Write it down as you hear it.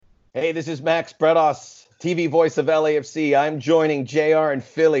Hey, this is Max Bretos, TV voice of LAFC. I'm joining JR and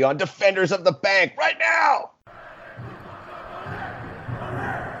Philly on Defenders of the Bank right now.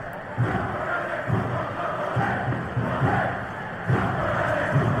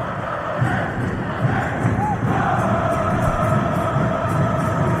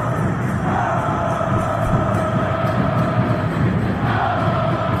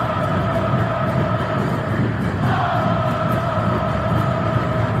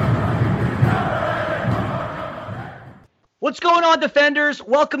 What's going on, Defenders?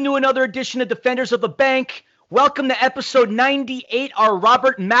 Welcome to another edition of Defenders of the Bank. Welcome to episode 98, our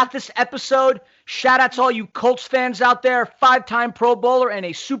Robert Mathis episode. Shout out to all you Colts fans out there, 5-time Pro Bowler and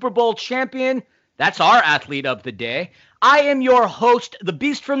a Super Bowl champion. That's our athlete of the day. I am your host, the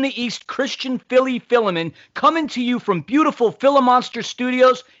Beast from the East, Christian Philly Philemon, coming to you from beautiful Philomonster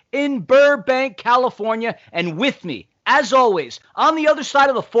Studios in Burbank, California. And with me, as always, on the other side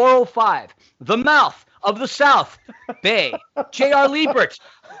of the 405, the mouth of the South Bay, J.R. Liebert,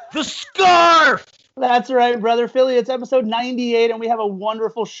 the Scarf. That's right, brother. Philly, it's episode 98, and we have a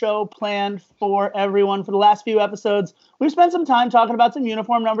wonderful show planned for everyone. For the last few episodes, we've spent some time talking about some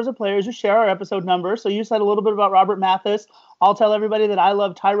uniform numbers of players who share our episode number. So you said a little bit about Robert Mathis. I'll tell everybody that I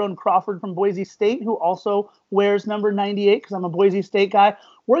love Tyrone Crawford from Boise State, who also wears number 98 because I'm a Boise State guy.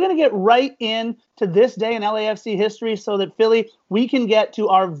 We're going to get right into this day in LAFC history so that, Philly, we can get to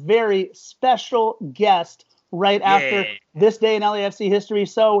our very special guest right after this day in LAFC history.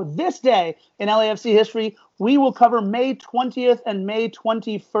 So this day in LAFC history, we will cover May 20th and May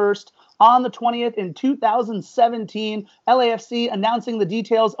 21st. On the 20th in 2017, LAFC announcing the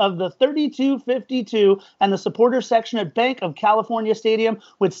details of the 3252 and the supporter section at Bank of California Stadium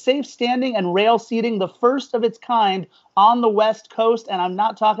with safe standing and rail seating, the first of its kind on the West Coast. And I'm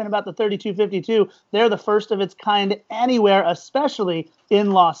not talking about the 3252. They're the first of its kind anywhere, especially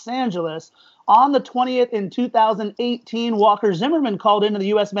in Los Angeles. On the 20th in 2018, Walker Zimmerman called into the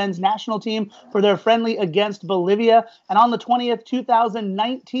U.S. men's national team for their friendly against Bolivia. And on the 20th,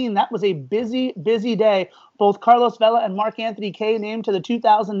 2019, that was a busy, busy day. Both Carlos Vela and Mark-Anthony Kaye named to the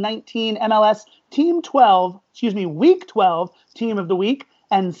 2019 MLS Week 12 Team of the Week.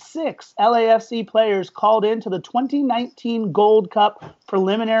 And 6 LAFC players called into the 2019 Gold Cup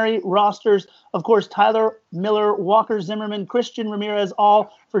preliminary rosters. Of course, Tyler Miller, Walker Zimmerman, Christian Ramirez,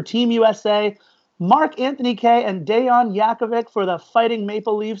 all for Team USA. Mark-Anthony Kaye and Dejan Jakovic for the Fighting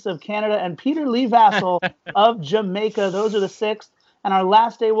Maple Leafs of Canada, and Peter Lee Vassell of Jamaica. Those are the 6th. And our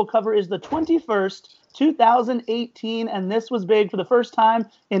last day we'll cover is the 21st, 2018, and this was big. For the first time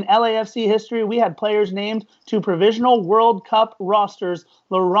in LAFC history, we had players named to provisional World Cup rosters.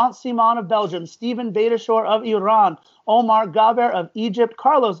 Laurent Simon of Belgium, Steven Beitashour of Iran, Omar Gaber of Egypt,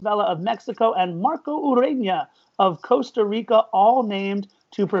 Carlos Vela of Mexico, and Marco Ureña of Costa Rica, all named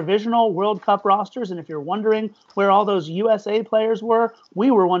to provisional World Cup rosters. And if you're wondering where all those USA players were,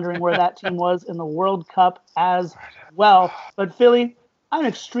 we were wondering where that team was in the World Cup as well. But Philly, I'm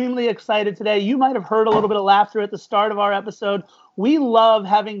extremely excited today. You might have heard a little bit of laughter at the start of our episode. We love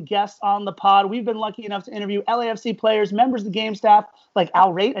having guests on the pod. We've been lucky enough to interview LAFC players, members of the game staff, like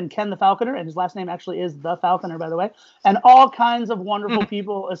Al Rate and Ken the Falconer, and his last name actually is the Falconer, by the way, and all kinds of wonderful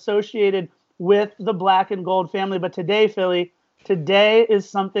people associated with the Black and Gold family. But today, Philly, today is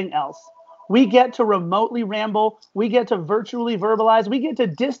something else. We get to remotely ramble. We get to virtually verbalize. We get to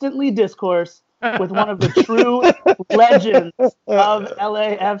distantly discourse with one of the true legends of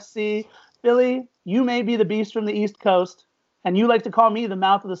LAFC. Philly, you may be the Beast from the East Coast, and you like to call me the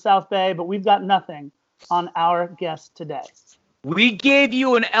mouth of the South Bay, but we've got nothing on our guest today. We gave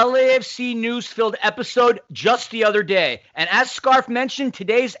you an LAFC news-filled episode just the other day. And as Scarf mentioned,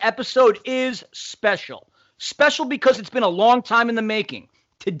 today's episode is special. Special because it's been a long time in the making.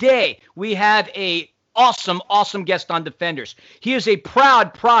 Today, we have a awesome guest on Defenders. He is a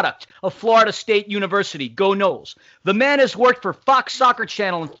proud product of Florida State University. Go Noles. The man has worked for Fox Soccer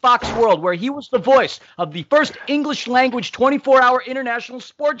Channel and Fox World, where he was the voice of the first English-language 24-hour international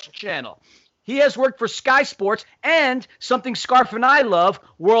sports channel. He has worked for Sky Sports and something Scarf and I love,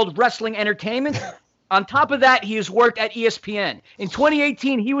 World Wrestling Entertainment. On top of that, he has worked at ESPN. In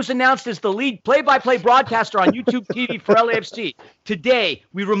 2018, he was announced as the lead play-by-play broadcaster on YouTube TV for LAFC. Today,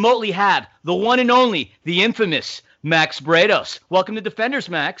 we remotely have the one and only, the infamous Max Bretos. Welcome to Defenders,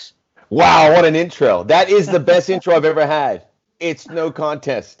 Max. Wow, what an intro. That is the best intro I've ever had. It's no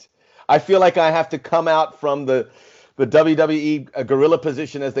contest. I feel like I have to come out from the WWE gorilla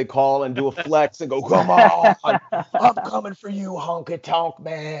position, as they call, and do a flex and go, come on, I'm coming for you, honky tonk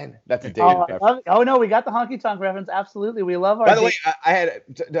man. That's a dated reference. Oh, no, we got the honky tonk reference. Absolutely. We love our. By the way, I had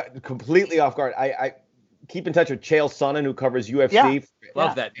completely off guard. keep in touch with Chael Sonnen, who covers UFC. Yeah.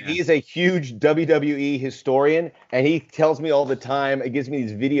 Love that. Man. He's a huge WWE historian, and he tells me all the time, it gives me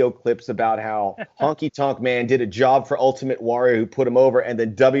these video clips about how Honky Tonk Man did a job for Ultimate Warrior, who put him over, and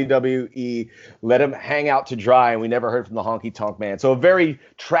then WWE let him hang out to dry, and we never heard from the Honky Tonk Man. So a very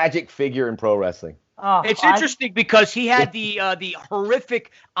tragic figure in pro wrestling. It's interesting because he had the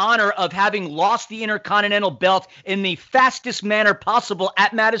horrific honor of having lost the Intercontinental belt in the fastest manner possible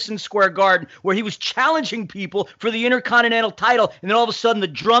at Madison Square Garden, where he was challenging people for the Intercontinental title, and then all of a sudden the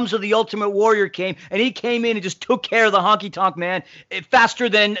drums of the Ultimate Warrior came, and he came in and just took care of the Honky Tonk Man faster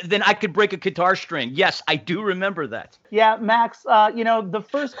than I could break a guitar string. Yes, I do remember that. Yeah, Max, the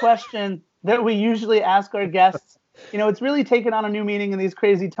first question that we usually ask our guests, it's really taken on a new meaning in these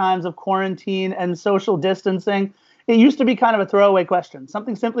crazy times of quarantine and social distancing. It used to be kind of a throwaway question,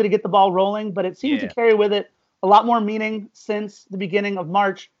 something simply to get the ball rolling, but it seems to carry with it a lot more meaning since the beginning of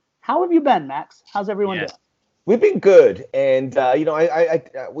March. How have you been, Max? How's everyone doing? We've been good. And,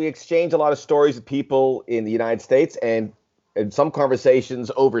 we exchange a lot of stories with people in the United States and some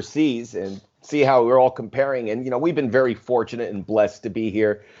conversations overseas and see how we're all comparing. And, we've been very fortunate and blessed to be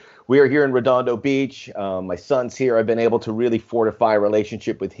here. We are here in Redondo Beach. My son's here. I've been able to really fortify a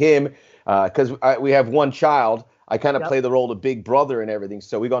relationship with him because we have one child. I kind of play the role of big brother and everything.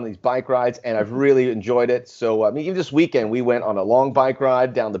 So we go on these bike rides, and I've really enjoyed it. So, even this weekend, we went on a long bike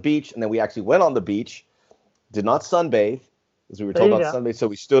ride down the beach, and then we actually went on the beach, did not sunbathe, as we were told not to sunbathe. So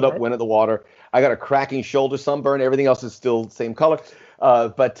we stood up, went in the water. I got a cracking shoulder sunburn. Everything else is still the same color.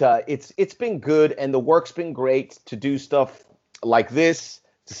 But it's been good, and the work's been great to do stuff like this,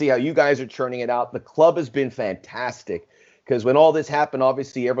 to see how you guys are churning it out. The club has been fantastic because when all this happened,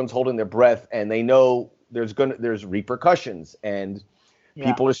 obviously everyone's holding their breath and they know there's repercussions and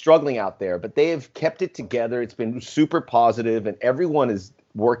people are struggling out there, but they have kept it together. It's been super positive, and everyone is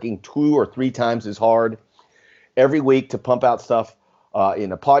working 2 or 3 times as hard every week to pump out stuff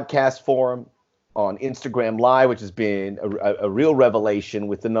in a podcast form, on Instagram Live, which has been a real revelation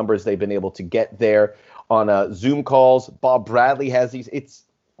with the numbers they've been able to get there, on Zoom calls. Bob Bradley has these.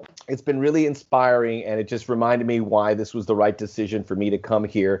 It's been really inspiring, and it just reminded me why this was the right decision for me to come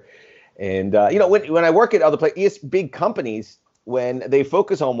here. And, when I work at other places, big companies, when they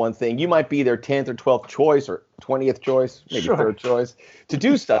focus on one thing, you might be their 10th or 12th choice or 20th choice, maybe third choice to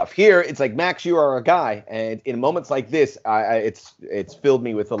do stuff. Here, it's like, Max, you are a guy. And in moments like this, it's filled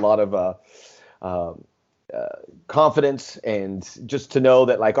me with a lot of confidence, and just to know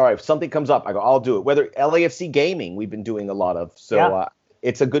that, like, all right, if something comes up, I'll do it. Whether LAFC gaming, we've been doing a lot of. So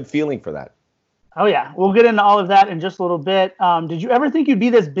it's a good feeling for that. Oh, yeah. We'll get into all of that in just a little bit. Did you ever think you'd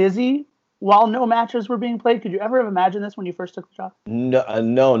be this busy while no matches were being played? Could you ever have imagined this when you first took the job?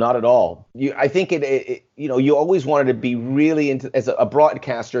 No, not at all. I think you always wanted to be really into, as a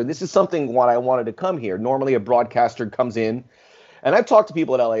broadcaster. This is something what I wanted to come here. Normally a broadcaster comes in, and I've talked to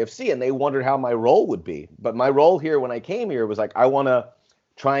people at LAFC, and they wondered how my role would be. But my role here when I came here was like, I want to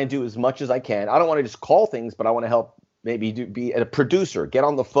try and do as much as I can. I don't want to just call things, but I want to help maybe be a producer, get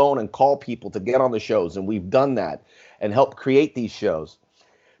on the phone and call people to get on the shows. And we've done that and help create these shows.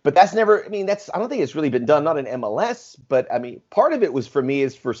 But that's never, I don't think it's really been done, not in MLS, but part of it was for me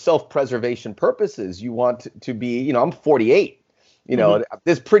is for self-preservation purposes. You want to be, I'm 48.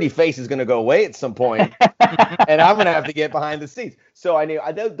 This pretty face is going to go away at some point, and I'm going to have to get behind the scenes. So I knew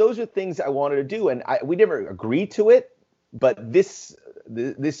those are things I wanted to do, and we never agreed to it. But this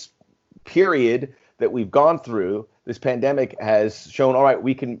period that we've gone through, this pandemic, has shown, all right,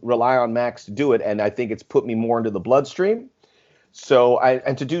 we can rely on Max to do it, and I think it's put me more into the bloodstream. So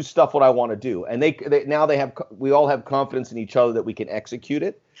and to do stuff what I want to do, and we all have confidence in each other that we can execute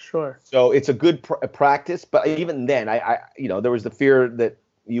it. Sure. So it's a good practice, but even then, I there was the fear that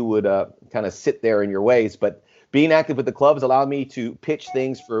you would kind of sit there in your ways. But being active with the club has allowed me to pitch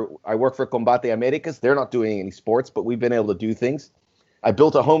things I work for Combate Americas. They're not doing any sports, but we've been able to do things. I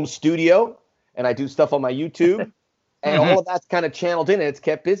built a home studio, and I do stuff on my YouTube, and all of that's kind of channeled in, and it's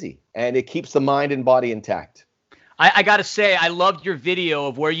kept busy, and it keeps the mind and body intact. I got to say, I loved your video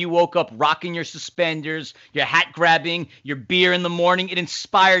of where you woke up rocking your suspenders, your hat grabbing, your beer in the morning. It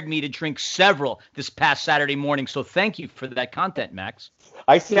inspired me to drink several this past Saturday morning. So thank you for that content, Max.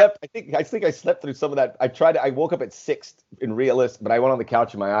 I slept. I think I slept through some of that. I woke up at 6 in Realist, but I went on the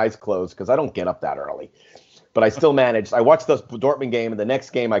couch with my eyes closed because I don't get up that early. But I still managed. I watched the Dortmund game, and the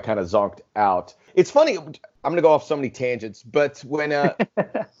next game I kind of zonked out. It's funny. I'm going to go off so many tangents, but when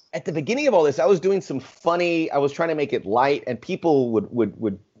at the beginning of all this, I was doing some funny. I was trying to make it light, and people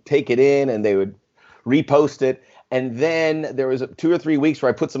would take it in, and they would repost it. And then there was 2 or 3 weeks where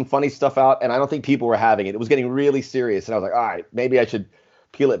I put some funny stuff out, and I don't think people were having it. It was getting really serious, and I was like, all right, maybe I should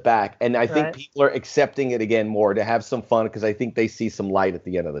peel it back. And I think Right. people are accepting it again more to have some fun because I think they see some light at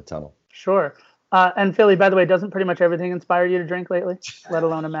the end of the tunnel. Sure. And Philly, by the way, doesn't pretty much everything inspire you to drink lately, let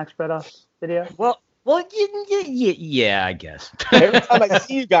alone a Max Bredoff video? Well, yeah, I guess. Every time I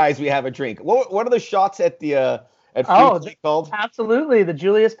see you guys, we have a drink. What are the shots at the at Free Oh, Play called? Absolutely, the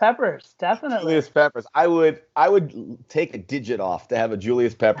Julius Peppers, definitely. Julius Peppers. I would take a digit off to have a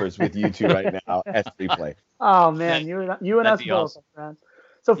Julius Peppers with you two right now at Free Play. Oh man, you and us that'd be both, awesome. friends.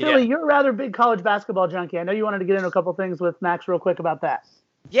 So Philly, Yeah. you're a rather big college basketball junkie. I know you wanted to get into a couple things with Max real quick about that.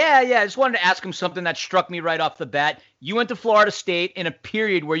 Yeah. I just wanted to ask him something that struck me right off the bat. You went to Florida State in a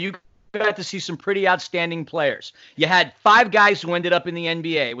period where you got to see some pretty outstanding players. You had 5 guys who ended up in the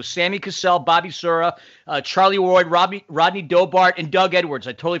NBA. It was Sammy Cassell, Bobby Sura, Charlie Ward, Rodney Dobart, and Doug Edwards.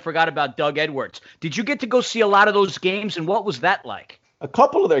 I totally forgot about Doug Edwards. Did you get to go see a lot of those games, and what was that like? A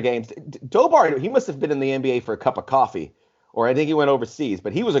couple of their games. Dobart, he must have been in the NBA for a cup of coffee, or I think he went overseas.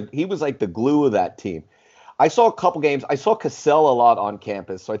 But he was like the glue of that team. I saw a couple games. I saw Cassell a lot on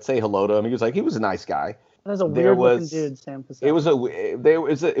campus, so I'd say hello to him. He was a nice guy. That was a There weird-looking dude, Sam Cassell.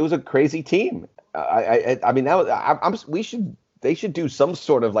 It was a crazy team. I mean, they should do some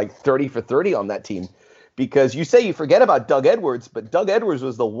sort of like 30 for 30 on that team, because you say you forget about Doug Edwards, but Doug Edwards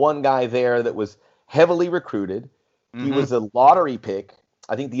was the one guy there that was heavily recruited. Mm-hmm. He was a lottery pick.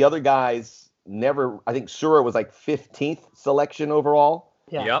 I think the other guys never. I think Sura was like 15th selection overall.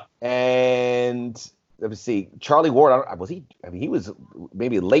 Yeah. Yep. And let me see, Charlie Ward. He was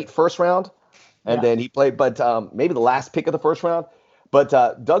maybe late first round. And then he played, but maybe the last pick of the first round. But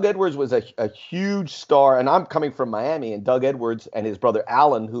Doug Edwards was a huge star. And I'm coming from Miami, and Doug Edwards and his brother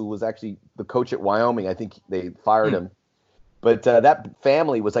Allen, who was actually the coach at Wyoming, I think they fired him. But that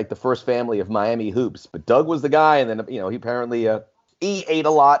family was like the first family of Miami hoops. But Doug was the guy, and then he apparently he ate a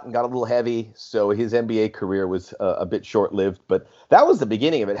lot and got a little heavy, so his NBA career was a bit short-lived. But that was the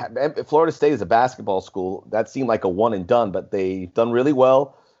beginning of it. Florida State is a basketball school. That seemed like a one and done, but they've done really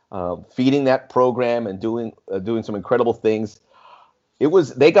well. Feeding that program and doing some incredible things.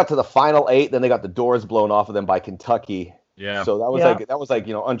 They got to the Final 8, then they got the doors blown off of them by Kentucky. Yeah. So that was like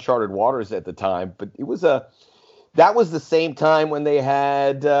uncharted waters at the time. But that was the same time when they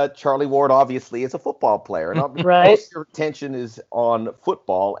had Charlie Ward, obviously, as a football player. And Right. Most of your attention is on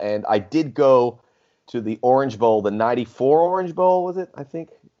football. And I did go to the Orange Bowl, the 94 Orange Bowl, was it? I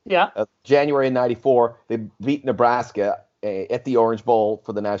think. Yeah. January of 94, they beat Nebraska at the Orange Bowl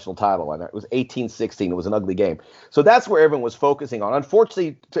for the national title, and it was 18-16. It was an ugly game. So that's where everyone was focusing on.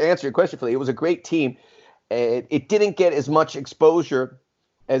 Unfortunately, to answer your question, Philly, it was a great team. It didn't get as much exposure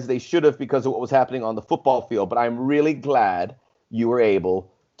as they should have because of what was happening on the football field, but I'm really glad you were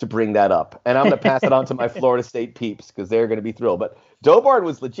able to bring that up. And I'm going to pass it on to my Florida State peeps because they're going to be thrilled. But Dobart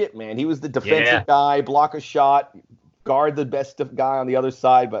was legit, man. He was the defensive guy, block a shot, guard the best guy on the other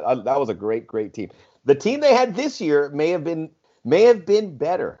side, but that was a great, great team. The team they had this year may have been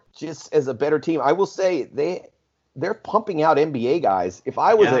better, just as a better team. I will say they're pumping out NBA guys. If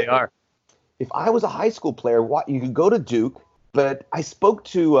I was a high school player, you could go to Duke, but I spoke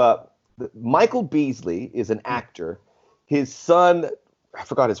to Michael Beasley is an actor. His son, I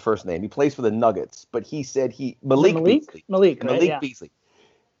forgot his first name. He plays for the Nuggets, but he said Malik Beasley.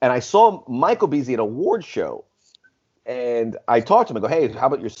 And I saw Michael Beasley at an award show. And I talked to him. I go, hey, how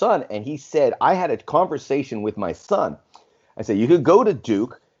about your son? And he said, I had a conversation with my son. I said, you could go to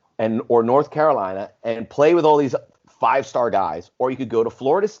Duke or North Carolina and play with all these 5-star guys, or you could go to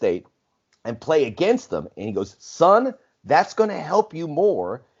Florida State and play against them. And he goes, son, that's going to help you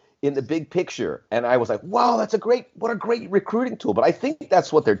more in the big picture. And I was like, wow, what a great recruiting tool. But I think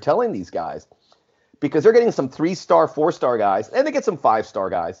that's what they're telling these guys, because they're getting some 3-star, 4-star guys, and they get some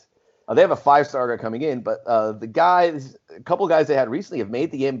 5-star guys. They have a 5-star guy coming in, but a couple of guys they had recently have made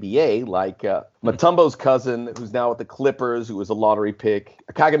the NBA, like Mutombo's cousin, who's now with the Clippers, who was a lottery pick,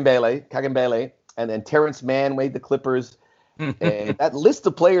 Kagambele, and then Terrence Mann made the Clippers. And that list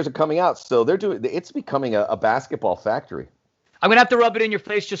of players are coming out, so it's becoming a basketball factory. I'm going to have to rub it in your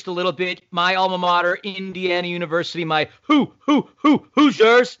face just a little bit. My alma mater, Indiana University, my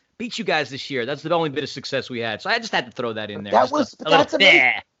Hoosiers, beat you guys this year. That's the only bit of success we had. So I just had to throw that in there. That's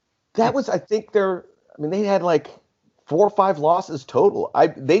amazing. That was, I think they had like 4 or 5 losses total. I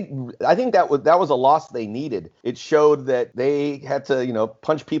think that was a loss they needed. It showed that they had to,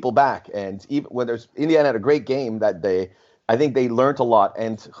 punch people back. And even when Indiana had a great game that day, I think they learned a lot.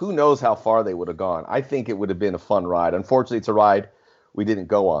 And who knows how far they would have gone. I think it would have been a fun ride. Unfortunately, it's a ride we didn't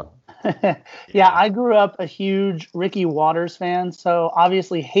go on. Yeah, I grew up a huge Ricky Waters fan, so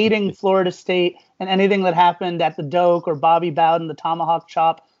obviously hating Florida State and anything that happened at the Doak or Bobby Bowden, the tomahawk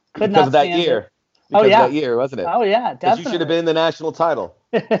chop. Because of that year. That year, wasn't it? Oh, yeah, definitely. You should have been in the national title.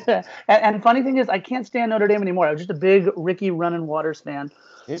 And funny thing is, I can't stand Notre Dame anymore. I was just a big Ricky Runnin' Waters fan.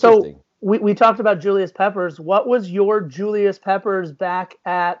 Interesting. So we talked about Julius Peppers. What was your Julius Peppers back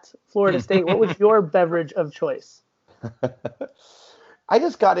at Florida State? What was your beverage of choice? I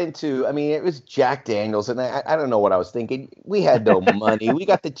just got into, I mean, it was Jack Daniels, and I don't know what I was thinking. We had no money. We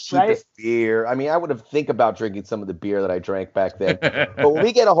got the cheapest beer. I mean, I would have think about drinking some of the beer that I drank back then. But when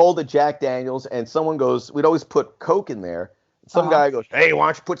we get a hold of Jack Daniels and someone goes, we'd always put Coke in there. Some guy goes, hey, why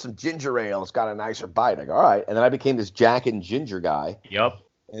don't you put some ginger ale? It's got a nicer bite. I go, all right. And then I became this Jack and ginger guy. Yep.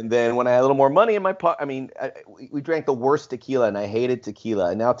 And then when I had a little more money in my pocket, I mean, we drank the worst tequila, and I hated tequila.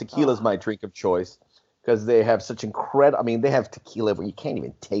 And now tequila is my drink of choice. Because they have such incredible, I mean, they have tequila where you can't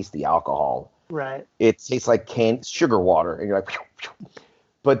even taste the alcohol. Right. It tastes like canned sugar water. And you're like, phew, phew.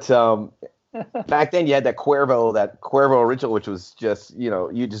 But back then you had that Cuervo original, which was just,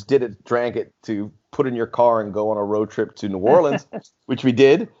 you just did it, drank it to put in your car and go on a road trip to New Orleans, which we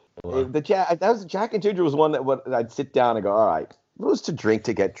did. The Jack and Ginger was one that I'd sit down and go, all right, what's to drink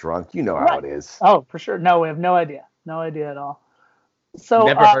to get drunk? You know how it is. Oh, for sure. No, we have no idea. No idea at all. So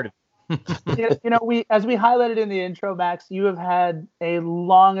never heard of it. As we highlighted in the intro, Max, you have had a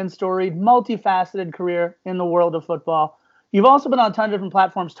long and storied, multifaceted career in the world of football. You've also been on a ton of different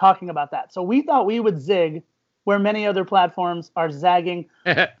platforms talking about that. So we thought we would zig where many other platforms are zagging.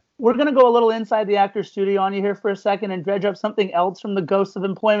 We're going to go a little inside the actor's studio on you here for a second and dredge up something else from the ghosts of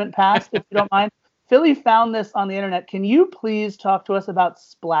employment past, if you don't mind. Philly found this on the internet. Can you please talk to us about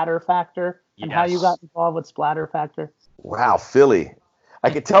Splatter Factor and how you got involved with Splatter Factor? Wow, Philly. I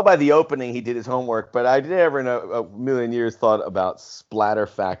could tell by the opening he did his homework, but I never in a million years thought about Splatter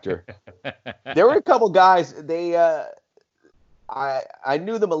Factor. There were a couple guys, I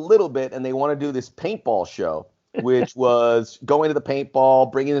knew them a little bit, and they want to do this paintball show, which was going to the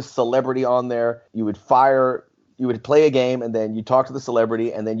paintball, bringing a celebrity on there. You would play a game, and then you talk to the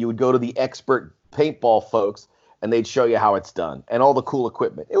celebrity, and then you would go to the expert paintball folks, and they'd show you how it's done and all the cool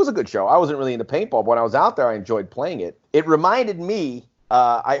equipment. It was a good show. I wasn't really into paintball, but when I was out there, I enjoyed playing it. It reminded me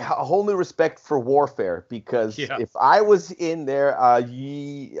a whole new respect for warfare, because if I was in there,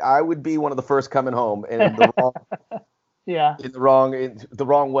 I would be one of the first coming home in the wrong, in the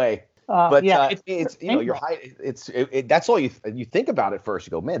wrong way. That's all you think about at first.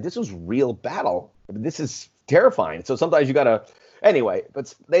 You go, man, this was real battle. This is terrifying. So sometimes you gotta, anyway.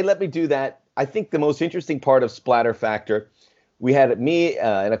 But they let me do that. I think the most interesting part of Splatter Factor, we had me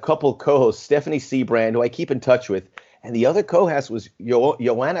and a couple co-hosts, Stephanie Seabrand, who I keep in touch with. And the other co-host was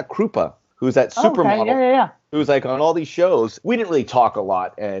Joanna Krupa, who's that supermodel, who's like on all these shows. We didn't really talk a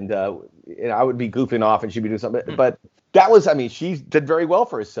lot, and I would be goofing off and she'd be doing something. But that was, I mean, she did very well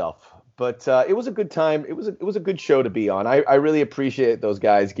for herself. But it was a good time. It was a good show to be on. I really appreciate those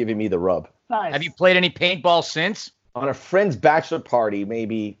guys giving me the rub. Nice. Have you played any paintball since? On a friend's bachelor party,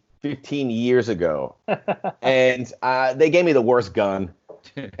 maybe 15 years ago, and they gave me the worst gun.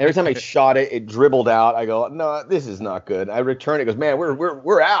 Every time I shot it, it dribbled out. I go, no, this is not good. I return it. It goes, man,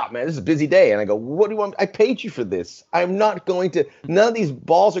 we're out, man. This is a busy day. And I go, what do you want? I paid you for this. I'm not going to. None of these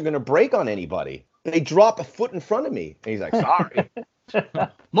balls are going to break on anybody. They drop a foot in front of me. And he's like, sorry.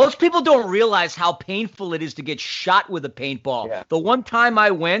 Most people don't realize how painful it is to get shot with a paintball. Yeah. The one time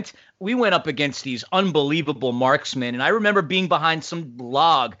we went up against these unbelievable marksmen, and I remember being behind some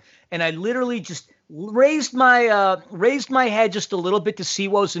log, and I literally just raised my head just a little bit to see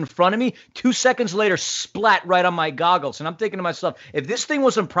what was in front of me. 2 seconds later, splat right on my goggles. And I'm thinking to myself, if this thing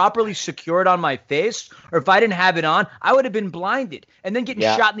wasn't properly secured on my face, or if I didn't have it on, I would have been blinded. And then getting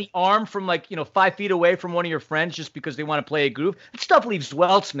shot in the arm from 5 feet away from one of your friends just because they want to play a groove. That stuff leaves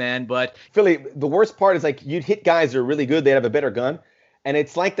welts, man. But Philly, the worst part is you'd hit guys that are really good. They'd have a better gun. And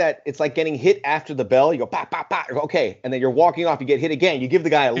it's like that. It's like getting hit after the bell. You go, pop, pop, pop. Okay. And then you're walking off. You get hit again. You give the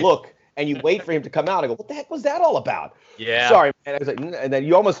guy a look. And you wait for him to come out. I go, what the heck was that all about? Yeah. Sorry, man. I was like, and then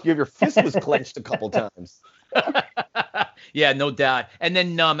you almost your fist was clenched a couple times. Yeah, no doubt. And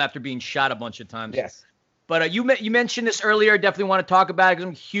then numb after being shot a bunch of times. Yes. But you mentioned this earlier. Definitely want to talk about it because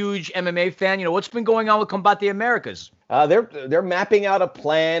I'm a huge MMA fan. What's been going on with Combate Americas? They're mapping out a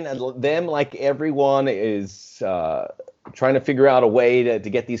plan, and them, like everyone, is trying to figure out a way to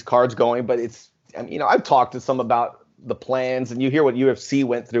get these cards going. But I've talked to some about the plans, and you hear what UFC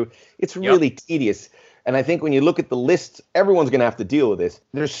went through. It's really tedious. And I think when you look at the list, everyone's going to have to deal with this.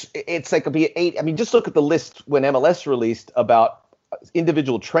 It's like be 8. I mean, just look at the list when MLS released about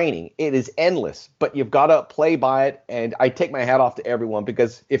individual training. It is endless, but you've got to play by it. And I take my hat off to everyone,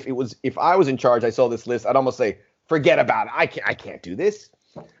 because if I was in charge, I saw this list, I'd almost say, forget about it. I can't do this,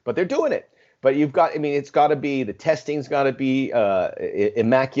 but they're doing it. But it's got to be, the testing's got to be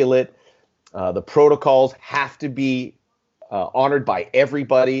immaculate. The protocols have to be honored by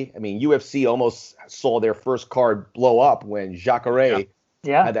everybody. I mean, UFC almost saw their first card blow up when Jacare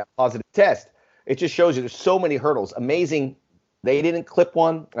had that positive test. It just shows you there's so many hurdles. Amazing. They didn't clip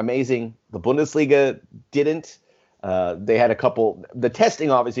one. Amazing. The Bundesliga didn't. They had a couple. The testing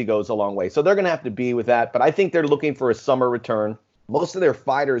obviously goes a long way. So they're going to have to be with that. But I think they're looking for a summer return. Most of their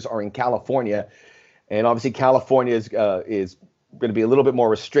fighters are in California. And obviously California is going to be a little bit more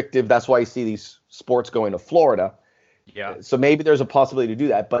restrictive. That's why you see these sports going to Florida. Yeah. So maybe there's a possibility to do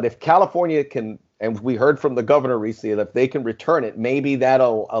that. But if California can, and we heard from the governor recently that if they can return it, maybe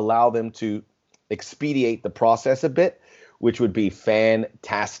that'll allow them to expedite the process a bit, which would be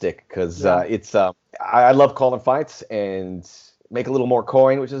fantastic because it's I love calling fights and make a little more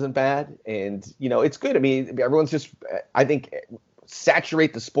coin, which isn't bad. And, it's good. I mean, everyone's just, I think,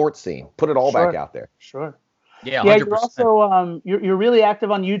 saturate the sports scene, put it all back out there. Sure. Yeah, 100%. Yeah, you're also, you're really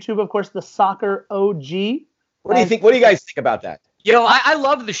active on YouTube, of course, the Soccer OG. What do you think? What do you guys think about that? I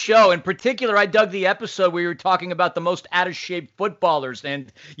love the show. In particular, I dug the episode where you were talking about the most out-of-shape footballers.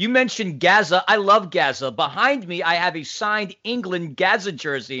 And you mentioned Gaza. I love Gaza. Behind me, I have a signed England Gaza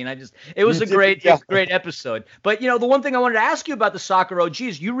jersey. And it was a great episode. But, the one thing I wanted to ask you about the Soccer OG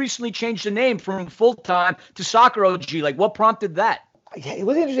is you recently changed the name from full-time to Soccer OG. Like, what prompted that? Yeah, it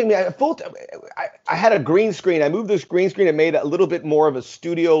was interesting. I had a green screen. I moved this green screen and made it a little bit more of a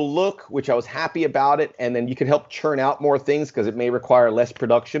studio look, which I was happy about it. And then you could help churn out more things because it may require less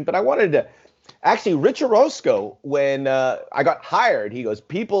production. But I wanted to actually, Rich Orozco, when I got hired, he goes,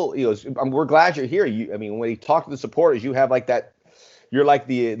 we're glad you're here. When he talked to the supporters, you have like that. You're like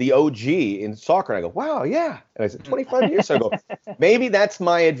the OG in soccer. And I go, wow, yeah. And I said, 25 years. So I go, maybe that's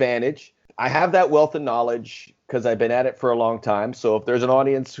my advantage. I have that wealth of knowledge because I've been at it for a long time. So if there's an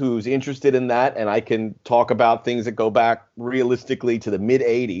audience who's interested in that and I can talk about things that go back realistically to the mid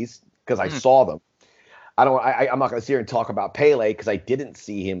 80s because I saw them. I'm not going to sit here and talk about Pele because I didn't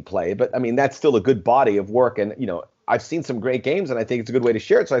see him play. But, that's still a good body of work. And, I've seen some great games and I think it's a good way to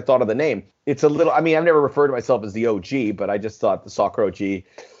share it. So I thought of the name. It's a little – I've never referred to myself as the OG, but I just thought the Soccer OG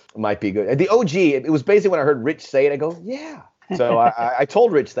might be good. And the OG, it was basically when I heard Rich say it, I go, yeah. So I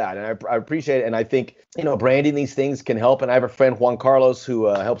told Rich that, and I appreciate it. And I think, branding these things can help. And I have a friend, Juan Carlos, who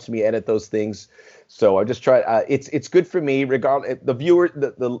helps me edit those things. So I just try. It's good for me. Regardless, the viewer,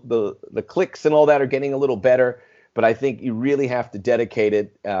 the clicks and all that are getting a little better. But I think you really have to dedicate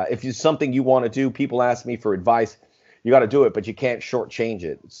it. If it's something you want to do, people ask me for advice. You got to do it, but you can't shortchange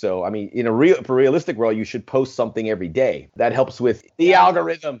it. So, in a realistic world, you should post something every day. That helps with the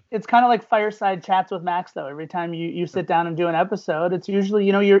algorithm. It's kind of like fireside chats with Max, though. Every time you sit down and do an episode, it's usually,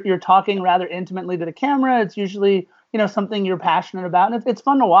 you're talking rather intimately to the camera. It's usually, something you're passionate about. And it's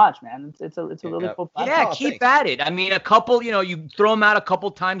fun to watch, man. It's a really cool podcast. Yeah, keep at it. A couple, you throw them out a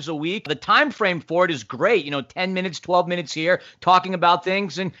couple times a week. The time frame for it is great. 10 minutes, 12 minutes here, talking about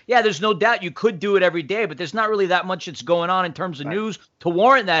things. And yeah, there's no doubt you could do it every day, but there's not really that much that's going on in terms of news to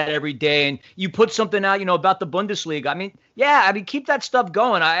warrant that every day. And you put something out, about the Bundesliga. Keep that stuff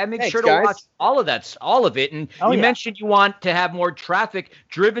going. I make sure to watch all of it. And you mentioned you want to have more traffic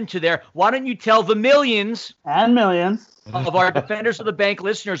driven to there. Why don't you tell the millions of our Defenders of the Bank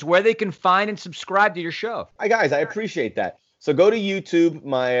listeners where they can find and subscribe to your show? Hi, guys. I appreciate that. So go to YouTube.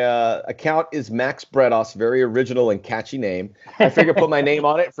 My account is Max Bredos, very original and catchy name. I figured put my name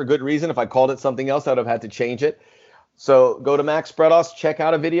on it for good reason. If I called it something else, I would have had to change it. So go to Max Bredos, check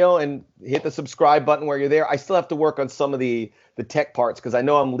out a video, and hit the subscribe button where you're there. I still have to work on some of the tech parts because I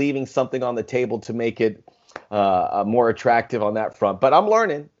know I'm leaving something on the table to make it more attractive on that front. But I'm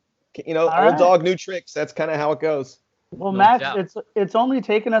learning. Old dog, new tricks. That's kind of how it goes. Well, Max, it's only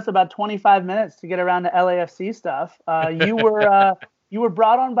taken us about 25 minutes to get around to LAFC stuff. You were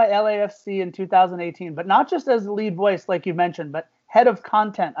brought on by LAFC in 2018, but not just as the lead voice, like you mentioned, but head of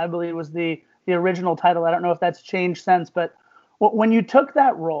content, I believe was the original title. I don't know if that's changed since, but when you took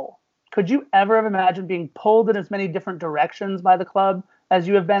that role, could you ever have imagined being pulled in as many different directions by the club as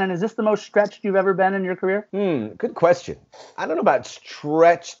you have been? And is this the most stretched you've ever been in your career? Good question. I don't know about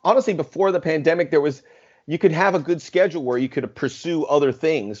stretched. Honestly, before the pandemic, you could have a good schedule where you could pursue other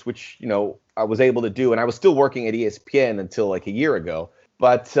things, which, I was able to do. And I was still working at ESPN until like a year ago.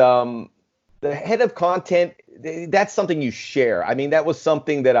 But the head of content, that's something you share. That was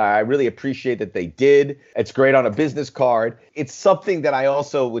something that I really appreciate that they did. It's great on a business card. It's something that I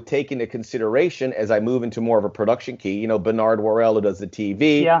also would take into consideration as I move into more of a production key. Bernard Worrell, who does the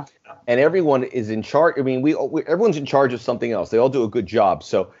TV. Yeah. And everyone is in charge. Everyone's in charge of something else. They all do a good job.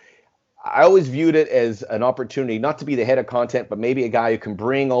 So I always viewed it as an opportunity not to be the head of content, but maybe a guy who can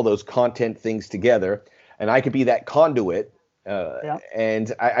bring all those content things together. And I could be that conduit.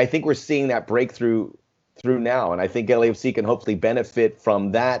 And I think we're seeing that breakthrough through now. And I think LAFC can hopefully benefit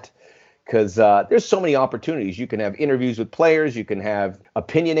from that, because there's so many opportunities. You can have interviews with players. You can have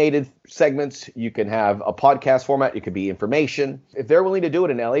opinionated segments. You can have a podcast format. It could be information. If they're willing to do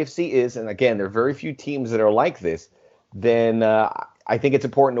it, and LAFC is, and again, there are very few teams that are like this, then I think it's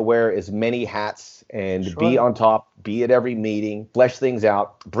important to wear as many hats and be on top, be at every meeting, flesh things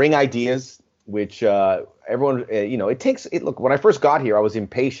out, bring ideas, which everyone, it takes it. Look, when I first got here, I was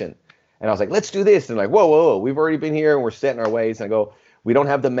impatient, and I was like, let's do this. And like, whoa, we've already been here and we're set in our ways. And I go, we don't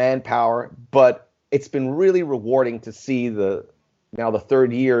have the manpower, but it's been really rewarding to see the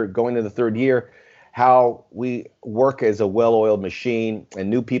third year, going to the third year, how we work as a well-oiled machine, and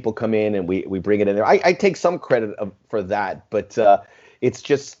new people come in and we bring it in there. I take some credit for that, but it's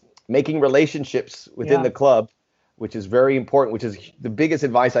just making relationships within the club, which is very important, which is the biggest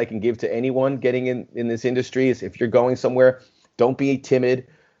advice I can give to anyone getting in this industry is, if you're going somewhere, don't be timid.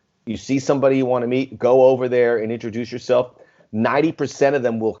 You see somebody you want to meet, go over there and introduce yourself. 90% of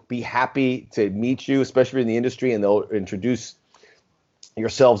them will be happy to meet you, especially in the industry, and they'll introduce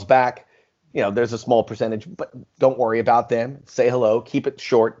yourselves back. There's a small percentage, but don't worry about them. Say hello, keep it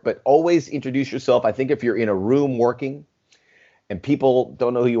short, but always introduce yourself. I think if you're in a room working and people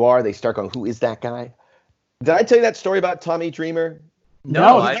don't know who you are, they start going, who is that guy? Did I tell you that story about Tommy Dreamer?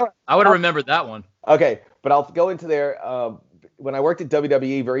 No, I would have remembered that one. Okay, but I'll go into there. When I worked at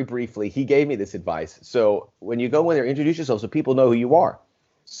WWE very briefly, he gave me this advice. So when you go in there, introduce yourself so people know who you are.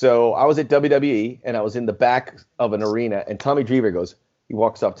 So I was at WWE, and I was in the back of an arena, and Tommy Dreamer he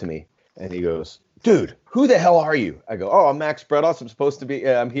walks up to me, and he goes, dude, who the hell are you? I go, I'm Max Bretos. I'm supposed to be,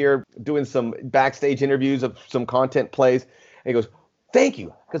 I'm here doing some backstage interviews of some content plays. And he goes, thank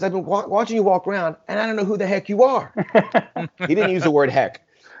you, because I've been watching you walk around, and I don't know who the heck you are. He didn't use the word heck.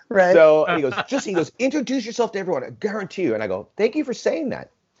 Right. So he goes, introduce yourself to everyone. I guarantee you. And I go, thank you for saying that.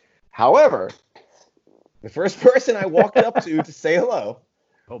 However, the first person I walked up to say hello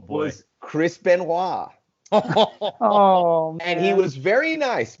was Chris Benoit. Oh, man. And he was very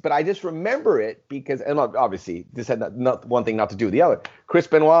nice, but I just remember it because, and obviously this had not one thing not to do with the other. Chris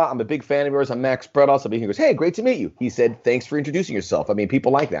Benoit, I'm a big fan of yours. I'm Max Bretos. He goes, hey, great to meet you. He said, thanks for introducing yourself. I mean,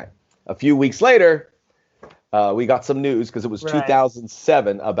 people like that. A few weeks later, we got some news because it was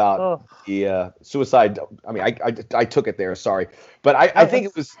 2007 about the suicide. I mean, I took it there. Sorry. But I think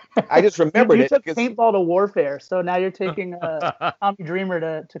it was, I just remembered you it. took paintball to warfare. So now you're taking Tommy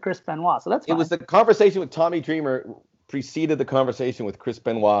Dreamer to Chris Benoit. So that's fine. It was the conversation with Tommy Dreamer preceded the conversation with Chris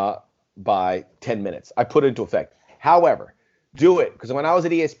Benoit by 10 minutes. I put it into effect. However, do it. Because when I was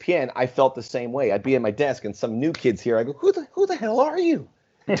at ESPN, I felt the same way. I'd be at my desk and some new kids here. I go, who the hell are you?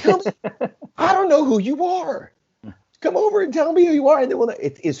 Tell me, I don't know who you are. Come over and tell me who you are. And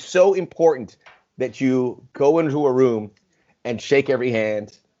it is so important that you go into a room and shake every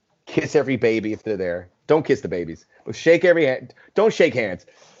hand, kiss every baby if they're there. Don't kiss the babies, but shake every hand. Don't shake hands.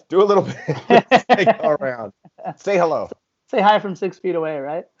 Do a little bit. All around. Say hello. Say hi from 6 feet away,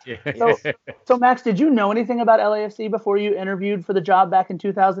 right? Yeah. So Max, did you know anything about LAFC before you interviewed for the job back in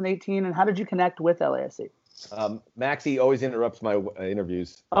 2018? And how did you connect with LAFC? Maxie always interrupts my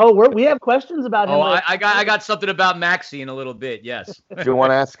interviews. Oh, we have questions about him. I got something about Maxie in a little bit. Yes. Do you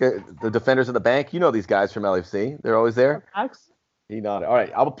want to ask the defenders of the bank? You know these guys from LFC. They're always there. Max? He nodded. All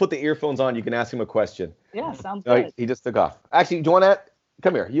right, I'll put the earphones on. You can ask him a question. Yeah, sounds No, good. he just took off. Actually, do you want to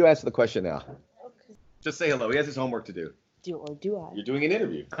come here? You answer the question now. Okay. Just say hello. He has his homework to do. Do I? You're doing an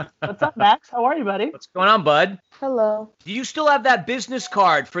interview. What's up, Max? How are you, buddy? What's going on, bud? Hello. Do you still have that business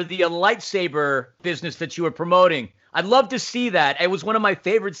card for the lightsaber business that you were promoting? I'd love to see that. It was one of my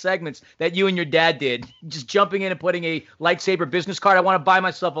favorite segments that you and your dad did. Just jumping in and putting a lightsaber business card. I want to buy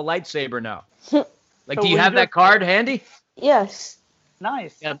myself a lightsaber now. Like, So do you will have you that card handy? Yes.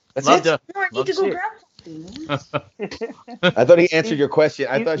 Nice. Yeah, That's love it? to. No, I Love need to to go see it. grab something. I thought he answered your question.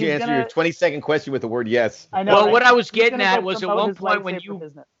 I thought you he's answered gonna- your 20-second question with the word yes. I know. Well, right? what I was He's getting gonna at go was at promote one his point when lightsaber you,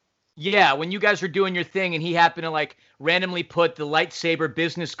 business. when you guys were doing your thing and he happened to like randomly put the lightsaber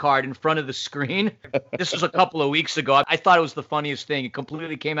business card in front of the screen. This was a couple of weeks ago. I thought it was the funniest thing. It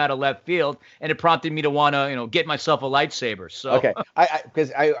completely came out of left field and it prompted me to want to, get myself a lightsaber. So Okay.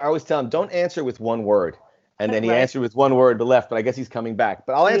 Because I always tell him, don't answer with one word. And then he Right. answered with one word, but left. But I guess he's coming back.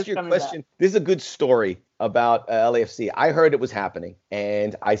 But I'll He is answer your coming question. This is a good story about LAFC. I heard it was happening,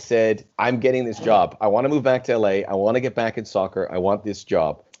 and I said, I'm getting this job. I want to move back to LA. I want to get back in soccer. I want this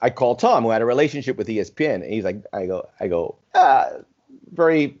job. I called Tom, who had a relationship with ESPN, and he's like, I go,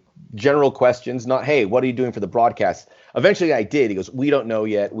 very general questions, not, hey, what are you doing for the broadcast? Eventually I did. He goes, we don't know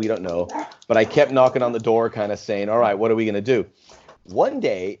yet. We don't know. But I kept knocking on the door, kind of saying, all right, what are we going to do? One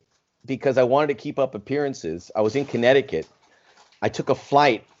day, because I wanted to keep up appearances, I was in Connecticut. I took a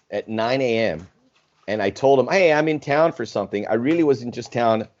flight at 9 a.m. and I told him, hey, I'm in town for something. I really was in just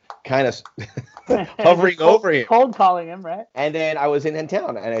town, kind of hovering over him. Cold calling him, right? And then I was in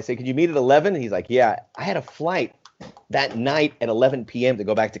town, and I said, could you meet at 11? And he's like, yeah. I had a flight that night at 11 p.m. to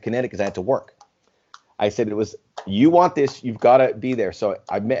go back to Connecticut because I had to work. I said, you want this, you've got to be there. So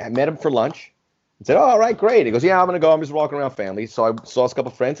I met him for lunch and said, oh, all right, great. He goes, yeah, I'm going to go. I'm just walking around family. So I saw a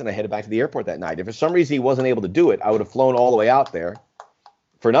couple of friends, and I headed back to the airport that night. If for some reason he wasn't able to do it, I would have flown all the way out there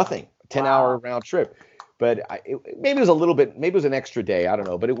for nothing, 10-hour round trip. But maybe it was a little bit, maybe it was an extra day. I don't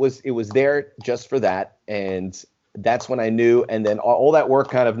know. But it was there just for that. And that's when I knew. And then all that work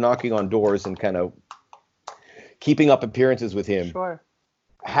kind of knocking on doors and kind of keeping up appearances with him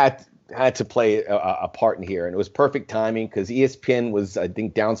had to play a part in here. And it was perfect timing because ESPN was, I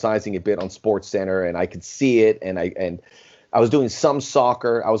think, downsizing a bit on SportsCenter, and I could see it. And I was doing some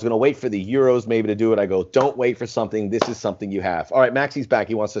soccer. I was going to wait for the Euros maybe to do it. I go, don't wait for something. This is something you have. All right, Maxie's back.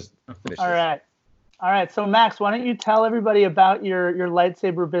 He wants to finish this. All right. So, Max, why don't you tell everybody about your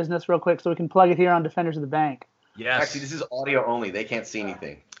lightsaber business real quick so we can plug it here on Defenders of the Bank? Yes. Actually, this is audio only. They can't see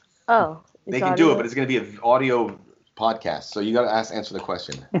anything. Oh. They can do it, but it's going to be an audio podcast. So you got to answer the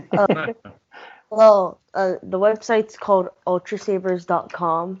question. Well, the website's called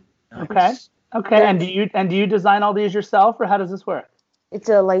ultrasabers.com. Okay. And do you design all these yourself, or how does this work? It's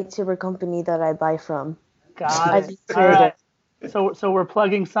a lightsaber company that I buy from. Got it. All right. So we're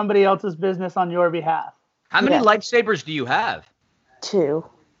plugging somebody else's business on your behalf. How many lightsabers do you have? 2.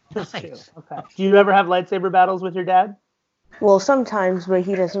 Just 2. Okay. Do you ever have lightsaber battles with your dad? Well, sometimes, but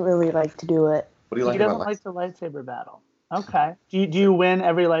he doesn't really like to do it. What do you like He doesn't like the lightsaber battle. Okay. Do you win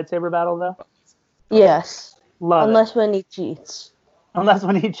every lightsaber battle, though? Yes. Unless when he cheats. Unless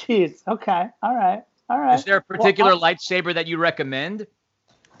when he cheats. Okay. All right. Is there a particular lightsaber that you recommend?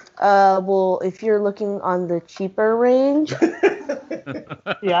 Well, if you're looking on the cheaper range,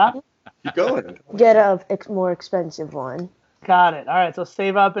 yeah, keep going. Get a more expensive one. Got it. All right, so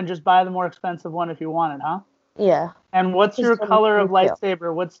save up and just buy the more expensive one if you want it, huh? Yeah. And what's your color of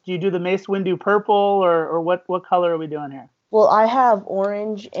lightsaber? Do you do the Mace Windu purple or what color are we doing here? Well, I have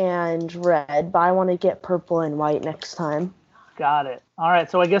orange and red, but I want to get purple and white next time. Got it. All right,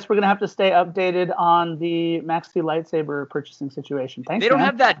 so I guess we're going to have to stay updated on the Max T lightsaber purchasing situation. Thanks, They don't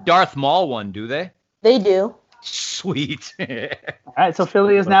have that Darth Maul one, do they? They do. Sweet. All right, so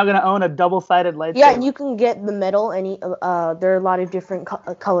Philly is now going to own a double-sided lightsaber. Yeah, you can get the metal. There are a lot of different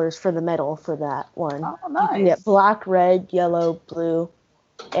colors for the metal for that one. Oh, nice. You can get black, red, yellow, blue,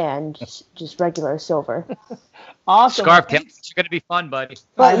 and just regular silver. Awesome. Scarf, it's going to be fun, buddy.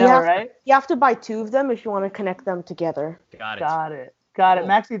 But I know, right? You have to buy 2 of them if you want to connect them together. Got it. Got it.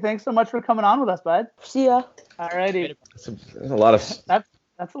 Maxie, thanks so much for coming on with us, bud. See ya. All righty. There's a lot of...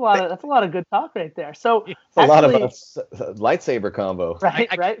 That's a lot of good talk right there. So a lot of lightsaber combo. Right.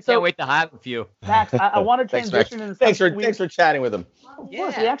 I Right. can't wait to have a few. Max, I want to transition. Thanks for chatting with him. Of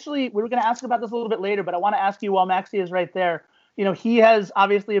course. We were going to ask about this a little bit later, but I want to ask you while Maxie is right there. You know, he has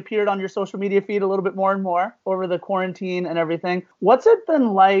obviously appeared on your social media feed a little bit more and more over the quarantine and everything. What's it been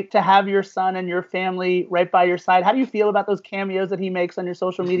like to have your son and your family right by your side? How do you feel about those cameos that he makes on your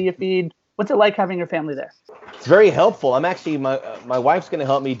social media feed? What's it like having your family there? It's very helpful. I'm actually, my wife's going to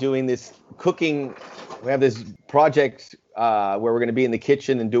help me doing this cooking. We have this project where we're going to be in the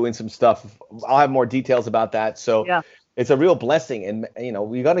kitchen and doing some stuff. I'll have more details about that. So It's a real blessing. And, you know,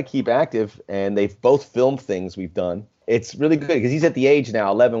 we got to keep active. And they've both filmed things we've done. It's really good because he's at the age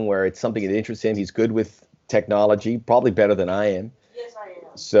now, 11, where it's something that interests him. He's good with technology, probably better than I am. Yes, I am.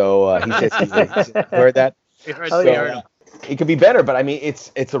 So he says he's heard that. It could be better, but I mean,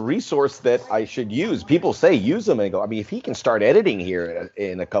 it's a resource that I should use. People say use them, and I go, I mean, if he can start editing here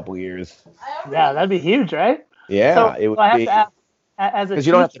in a couple years, that'd be huge, right? Yeah, so, it would I have be. To ask, as a because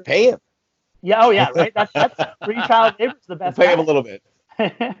you don't have to pay him. Yeah, right. That's free child labor is the best. Pay him a little bit.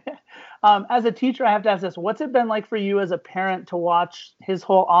 As a teacher, I have to ask this: what's it been like for you as a parent to watch his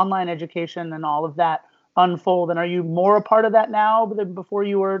whole online education and all of that unfold? And are you more a part of that now than before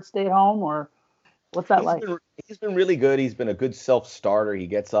you were stay at home, or what's that like? He's been really good. He's been a good self-starter. He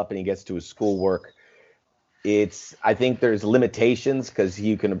gets up and he gets to his schoolwork. I think there's limitations because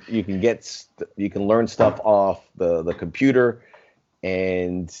you can learn stuff off the computer,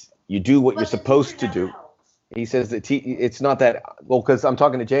 and you do what you're supposed to do. He says that it's not that well, because I'm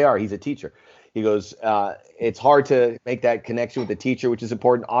talking to JR. He's a teacher. He goes, it's hard to make that connection with the teacher, which is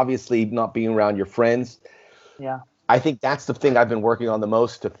important. Obviously, not being around your friends. Yeah. I think that's the thing I've been working on the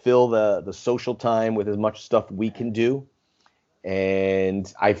most, to fill the social time with as much stuff we can do.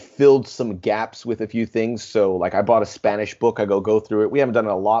 And I filled some gaps with a few things. So like I bought a Spanish book. I go through it. We haven't done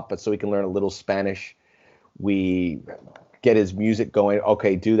it a lot, but so we can learn a little Spanish. We get his music going.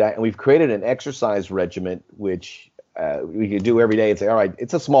 Okay, do that. And we've created an exercise regimen, which we can do every day and say, all right,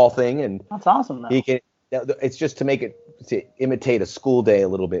 it's a small thing. And that's awesome, though. It's just to imitate a school day a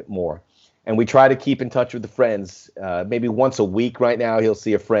little bit more. And we try to keep in touch with the friends. Maybe once a week right now, he'll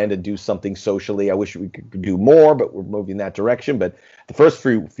see a friend and do something socially. I wish we could do more, but we're moving that direction. But the first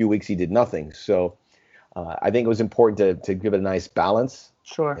few weeks, he did nothing. So I think it was important to give it a nice balance.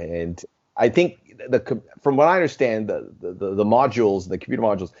 Sure. And I think from what I understand, the modules, the computer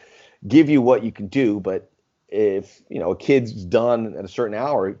modules, give you what you can do. But if a kid's done at a certain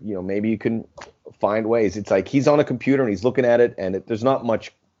hour, maybe you can find ways. It's like he's on a computer and he's looking at it, and there's not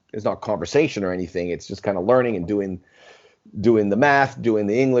conversation or anything. It's just kind of learning and doing the math, doing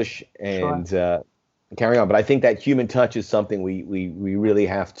the English, and carrying on. But I think that human touch is something we really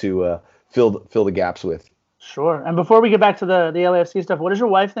have to fill the gaps with. Sure. And before we get back to the LAFC stuff, what does your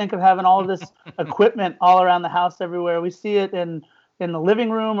wife think of having all of this equipment all around the house everywhere? We see it in the living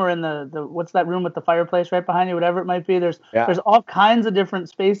room or in the what's that room with the fireplace right behind you, whatever it might be. There's all kinds of different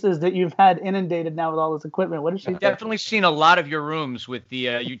spaces that you've had inundated now with all this equipment. What does she think? Definitely seen a lot of your rooms with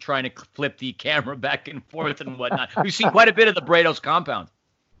the you trying to flip the camera back and forth and whatnot. We've seen quite a bit of the Brados compound.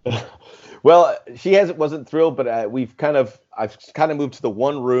 Well, she wasn't thrilled, but I've kind of moved to the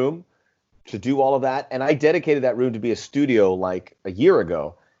one room to do all of that, and I dedicated that room to be a studio like a year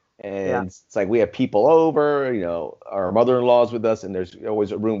ago. And it's like we have people over, our mother-in-law's with us, and there's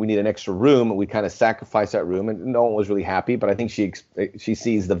always a room. We need an extra room, and we kind of sacrificed that room, and no one was really happy. But I think she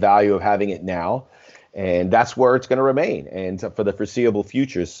sees the value of having it now, and that's where it's going to remain, and for the foreseeable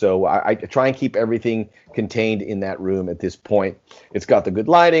future. So I try and keep everything contained in that room at this point. It's got the good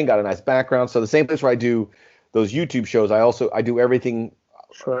lighting, got a nice background. So the same place where I do those YouTube shows, I do everything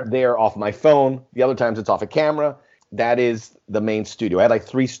there off my phone. The other times it's off a camera. That is the main studio. I had like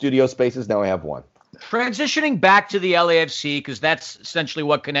 3 studio spaces. Now I have 1. Transitioning back to the LAFC, because that's essentially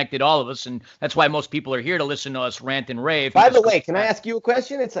what connected all of us, and that's why most people are here to listen to us rant and rave. By the way, can I ask you a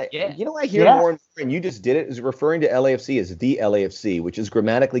question? It's like, I hear more and more, and you just did it, is referring to LAFC as the LAFC, which is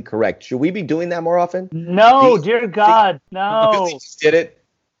grammatically correct. Should we be doing that more often? No, dear God, no. Billy just did it,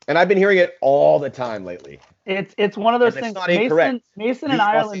 and I've been hearing it all the time lately. It's one of those things. Mason and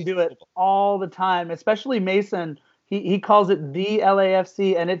Ireland do it football all the time, especially Mason. He calls it the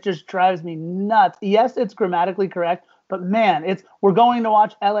LAFC, and it just drives me nuts. Yes, it's grammatically correct, but man, we're going to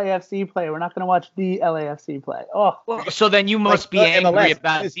watch LAFC play. We're not going to watch the LAFC play. Oh, well, so then you must be angry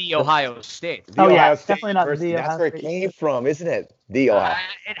about the Ohio State. Ohio State definitely not the Ohio State. That's where it came from, isn't it? The Ohio.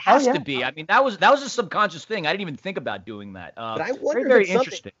 It has to be. I mean, that was a subconscious thing. I didn't even think about doing that. But I wonder very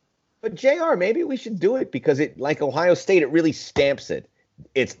interesting. But JR, maybe we should do it because like Ohio State, it really stamps it.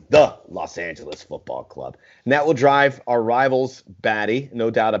 It's the Los Angeles Football Club. And that will drive our rivals batty,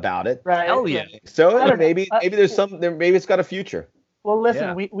 no doubt about it. Right. Hell yeah. So maybe there's maybe it's got a future. Well,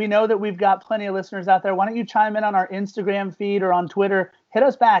 listen, we know that we've got plenty of listeners out there. Why don't you chime in on our Instagram feed or on Twitter? Hit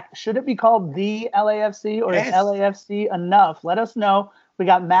us back. Should it be called the LAFC or is LAFC enough? Let us know. We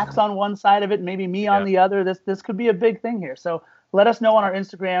got Max on one side of it, maybe me on the other. This could be a big thing here. So let us know on our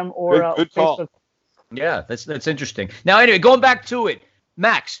Instagram or good call. Facebook. Yeah, that's interesting. Now, anyway, going back to it,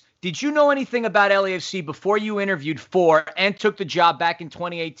 Max, did you know anything about LAFC before you interviewed for and took the job back in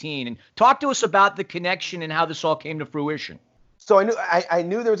 2018? And talk to us about the connection and how this all came to fruition. So I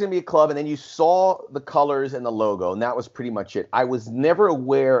knew there was going to be a club, and then you saw the colors and the logo, and that was pretty much it. I was never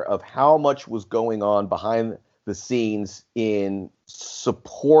aware of how much was going on behind the scenes in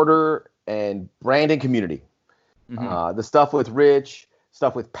supporter and branding community. Mm-hmm. The stuff with Rich,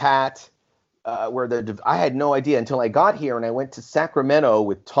 stuff with Pat, I had no idea until I got here and I went to Sacramento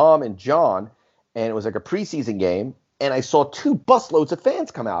with Tom and John, and it was like a preseason game, and I saw 2 busloads of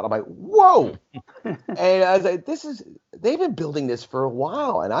fans come out. I'm like, whoa. And I was like, they've been building this for a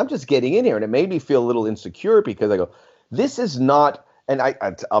while, and I'm just getting in here. And it made me feel a little insecure because I go, this is not, and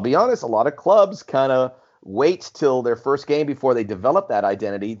I'll be honest, a lot of clubs kind of wait till their first game before they develop that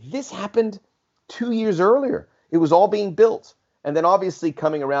identity. This happened 2 years earlier. It was all being built. And then obviously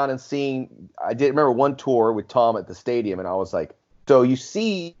coming around and seeing, I did remember one tour with Tom at the stadium, and I was like, so you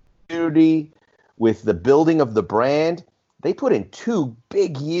see community with the building of the brand, they put in 2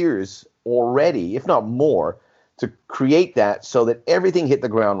 big years already, if not more, to create that so that everything hit the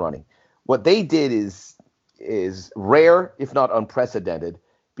ground running. What they did is rare, if not unprecedented,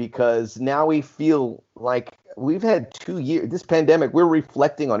 because now we feel like we've had 2 years, this pandemic, we're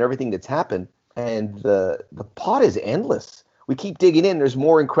reflecting on everything that's happened, and the pot is endless. We keep digging in. There's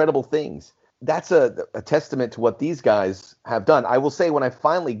more incredible things. That's a testament to what these guys have done. I will say when I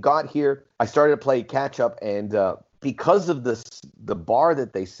finally got here, I started to play catch up, and because of the bar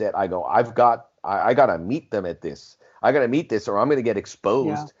that they set, I go, I got to meet them at this. I got to meet this or I'm going to get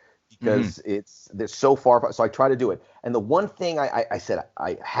exposed because they're so far apart. So I try to do it. And the one thing I said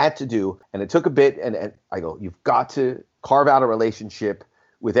I had to do, and it took a bit, and I go, you've got to carve out a relationship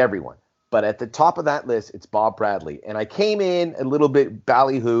with everyone. But at the top of that list, it's Bob Bradley. And I came in a little bit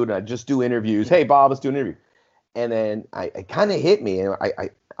ballyhooed, and I just do interviews. Hey, Bob, let's do an interview. And then it kind of hit me, and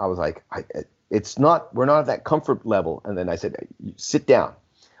I was like, we're not at that comfort level. And then I said, sit down.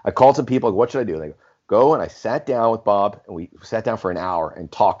 I called some people. What should I do? And they go, and I sat down with Bob, and we sat down for an hour and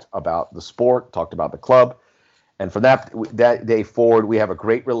talked about the sport, talked about the club. And from that day forward, we have a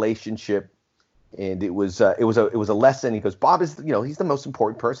great relationship. And it was a lesson. He goes, Bob is, he's the most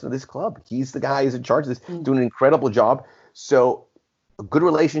important person of this club. He's the guy who's in charge of this, doing an incredible job. So a good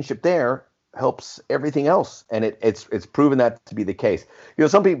relationship there helps everything else. And it's proven that to be the case.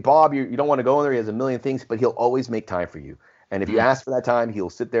 Some people, Bob, you don't want to go in there. He has a million things, but he'll always make time for you. And if you ask for that time, he'll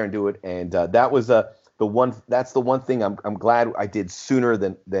sit there and do it. And that was that's the one thing I'm glad I did sooner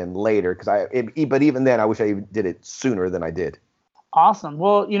than later. But even then, I wish I did it sooner than I did. Awesome.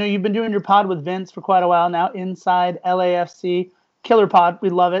 Well, you've been doing your pod with Vince for quite a while now, Inside LAFC. Killer pod. We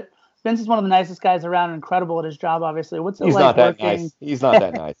love it. Vince is one of the nicest guys around and incredible at his job, obviously. What's it He's like not that working? nice. He's not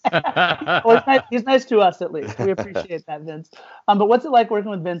that nice. Well, he's nice to us, at least. We appreciate that, Vince. But what's it like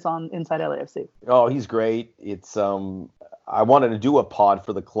working with Vince on Inside LAFC? Oh, he's great. It's I wanted to do a pod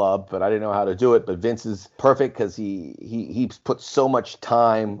for the club, but I didn't know how to do it. But Vince is perfect because he puts so much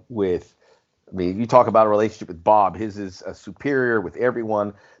time with. I mean, you talk about a relationship with Bob. His is a superior with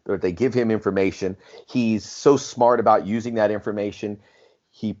everyone. They give him information. He's so smart about using that information.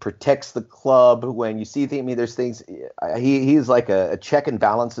 He protects the club when you see things. I mean, there's things. He's like a check and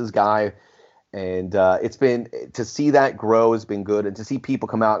balances guy, and it's been to see that grow has been good, and to see people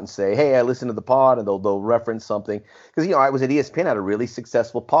come out and say, "Hey, I listened to the pod," and they'll reference something because I was at ESPN, had a really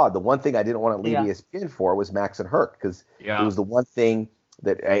successful pod. The one thing I didn't want to leave ESPN for was Max and Herc because it was the one thing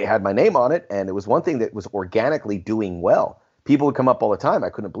that I had my name on it, and it was one thing that was organically doing well. People would come up all the time.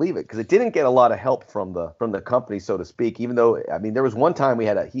 I couldn't believe it because it didn't get a lot of help from the company, so to speak. Even though, I mean, there was one time we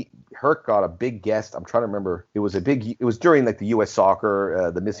had Herc got a big guest. I'm trying to remember. It was during like the U.S.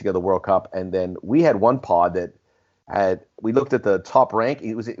 Soccer, the missing of the World Cup, and then we had one pod that we looked at the top rank.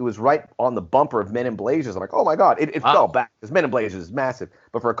 It was right on the bumper of Men in Blazers. I'm like, oh my God, it fell back because Men in Blazers is massive.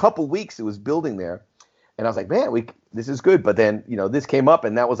 But for a couple weeks, it was building there. And I was like, man, this is good. But then, this came up,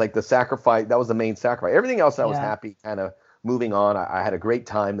 and that was like the sacrifice. That was the main sacrifice. Everything else, I was happy, kind of moving on. I had a great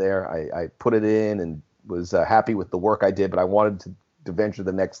time there. I put it in and was happy with the work I did, but I wanted to venture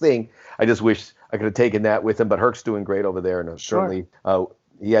the next thing. I just wish I could have taken that with him. But Herc's doing great over there, and certainly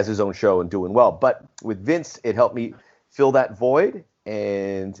he has his own show and doing well. But with Vince, it helped me fill that void.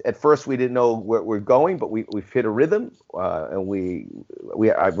 And at first we didn't know where we're going, but we've hit a rhythm, and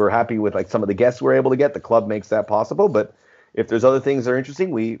we're happy with like some of the guests we're able to get. The club makes that possible, but if there's other things that are interesting,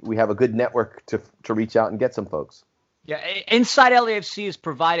 we have a good network to reach out and get some folks. Yeah, Inside LAFC has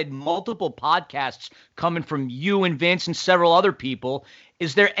provided multiple podcasts coming from you and Vince and several other people.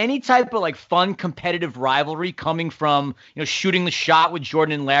 Is there any type of like fun competitive rivalry coming from, shooting the shot with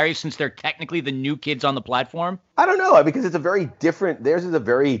Jordan and Larry since they're technically the new kids on the platform? I don't know, because theirs is a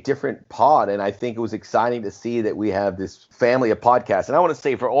very different pod. And I think it was exciting to see that we have this family of podcasts. And I want to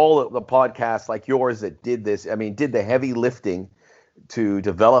say for all of the podcasts like yours that did this, I mean, did the heavy lifting to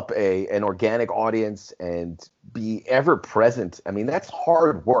develop an organic audience and be ever present. I mean, that's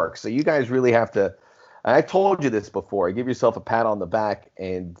hard work. So you guys really have to, and I told you this before, give yourself a pat on the back.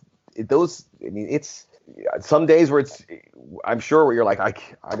 And it's some days where I'm sure where you're like,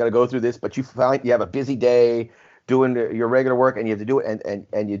 I got to go through this, but you have a busy day doing your regular work and you have to do it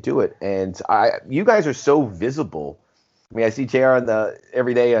and you do it. And you guys are so visible. I mean, I see JR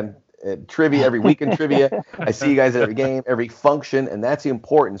every day on trivia, every week in trivia. I see you guys at every game, every function, and that's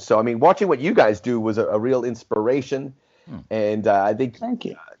important. So, I mean, watching what you guys do was a real inspiration. And I think thank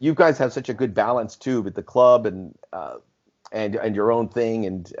you. You guys have such a good balance too with the club and your own thing.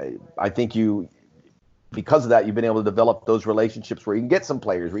 And I think because of that, you've been able to develop those relationships where you can get some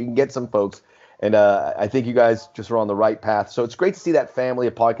players, where you can get some folks. And I think you guys just are on the right path. So it's great to see that family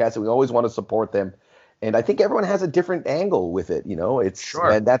of podcasts, and we always want to support them. And I think everyone has a different angle with it,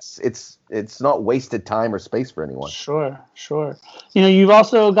 and it's not wasted time or space for anyone. Sure. You've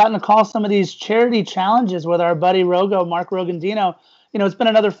also gotten to call some of these charity challenges with our buddy Mark Rogandino. It's been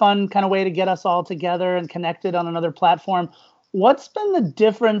another fun kind of way to get us all together and connected on another platform. What's been the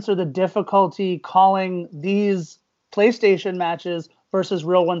difference or the difficulty calling these PlayStation matches versus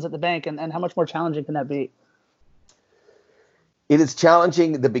real ones at the bank, and how much more challenging can that be? It is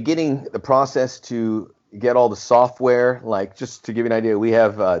challenging at the beginning, the process to get all the software. Like, just to give you an idea, we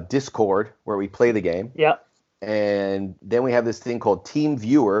have Discord where we play the game. Yeah. And then we have this thing called Team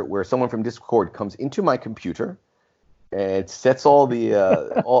Viewer, where someone from Discord comes into my computer and sets all the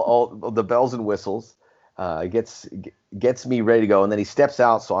all the bells and whistles, gets me ready to go, and then he steps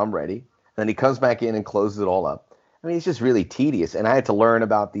out, so I'm ready. And then he comes back in and closes it all up. I mean, it's just really tedious, and I had to learn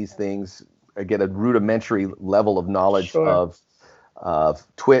about these things, get a rudimentary level of knowledge of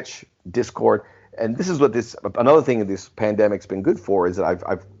Twitch, Discord. And this is what another thing this pandemic's been good for is that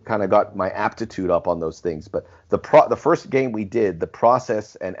I've kind of got my aptitude up on those things. But the first game we did, the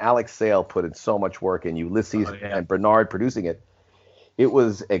process, and Alex Sale put in so much work, and Ulysses and Bernard producing it. It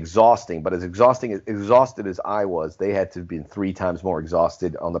was exhausting, but as exhausted as I was, they had to have been 3 times more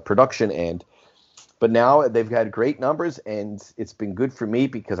exhausted on the production end. But now they've had great numbers, and it's been good for me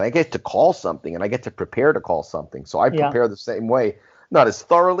because I get to call something, and I get to prepare to call something. So I prepare the same way, not as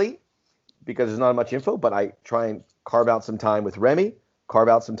thoroughly, because there's not much info, but I try and carve out some time with Remy, carve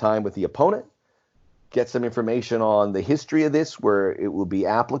out some time with the opponent, get some information on the history of this where it will be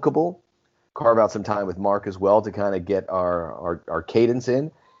applicable, carve out some time with Mark as well to kind of get our cadence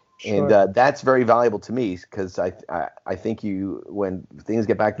in. Sure. And that's very valuable to me because I think when things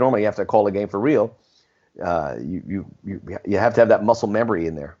get back to normal, you have to call a game for real. You have to have that muscle memory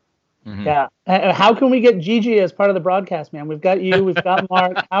in there. Mm-hmm. Yeah. How can we get Gigi as part of the broadcast, man? We've got you. We've got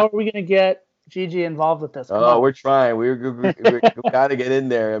Mark. How are we going to get Gigi involved with this? Come on. We're trying. We got to get in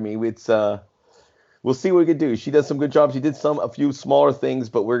there. I mean, we'll see what we can do. She does some good jobs. She did a few smaller things,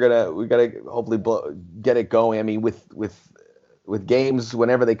 but we gotta hopefully get it going. I mean, with games,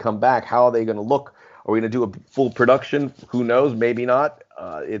 whenever they come back, how are they going to look? Are we going to do a full production? Who knows? Maybe not.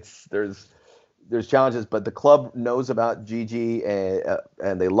 There's challenges, but the club knows about Gigi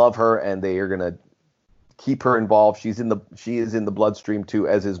and they love her, and they are going to keep her involved. She is in the bloodstream too,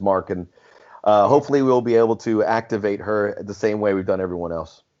 as is Mark, and hopefully we'll be able to activate her the same way we've done everyone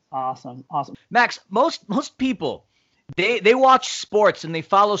else. Awesome. Max, most people, they watch sports and they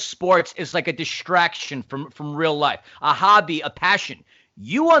follow sports as like a distraction from real life, a hobby, a passion.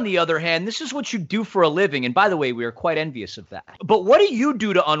 You, on the other hand, this is what you do for a living. And by the way, we are quite envious of that. But what do you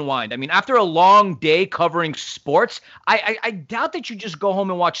do to unwind? I mean, after a long day covering sports, I doubt that you just go home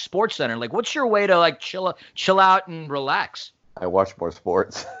and watch SportsCenter. Like, what's your way to like chill out and relax? I watch more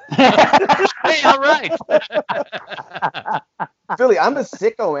sports. Hey, all right. Philly, I'm a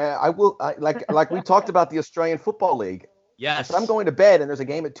sicko, man. Like we talked about the Australian Football League. Yes. If I'm going to bed and there's a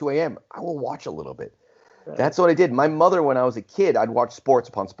game at 2 a.m., I will watch a little bit. That's what I did. My mother, when I was a kid, I'd watch sports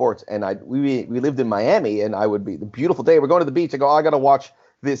upon sports, and we lived in Miami, and I would be the beautiful day. We're going to the beach. I go, I got to watch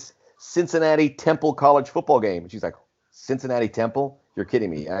this Cincinnati Temple college football game. And she's like, Cincinnati Temple? You're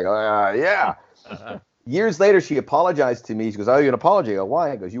kidding me. And I go, yeah. Years later, she apologized to me. She goes, oh, you're an apology. I go,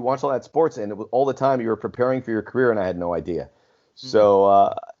 why? I goes, you watched all that sports, and it was all the time you were preparing for your career, and I had no idea.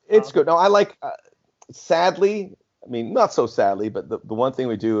 So it's good. No, I like, sadly, I mean, not so sadly, but the one thing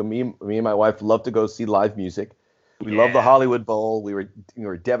we do, me and my wife love to go see live music. We love the Hollywood Bowl. We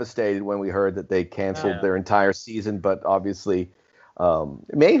were devastated when we heard that they canceled their entire season, but obviously,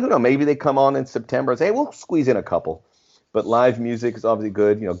 maybe they come on in September and say, hey, we'll squeeze in a couple. But live music is obviously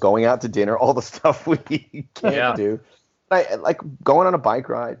good. You know, going out to dinner, all the stuff we can't do. I like going on a bike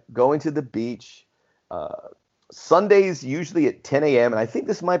ride, going to the beach. Sundays usually at 10 a.m. And I think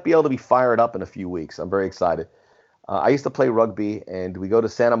this might be able to be fired up in a few weeks. I'm very excited. I used to play rugby, and we go to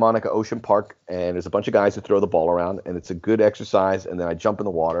Santa Monica Ocean Park, and there's a bunch of guys who throw the ball around, and it's a good exercise. And then I jump in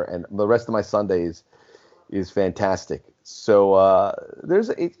the water, and the rest of my Sundays is fantastic. So there's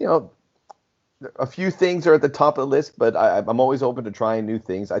a few things are at the top of the list, but I'm always open to trying new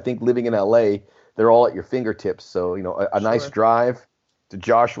things. I think living in LA, they're all at your fingertips. So, a nice drive to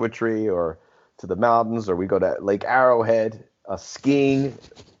Joshua Tree or to the mountains, or we go to Lake Arrowhead, skiing,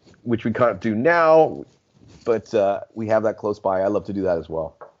 which we can't do now, but we have that close by. I love to do that as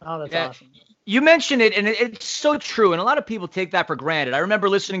well. Oh, that's awesome. You mentioned it, and it's so true, and a lot of people take that for granted. I remember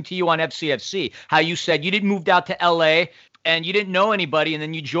listening to you on FCFC, how you said you didn't move out to LA, and you didn't know anybody, and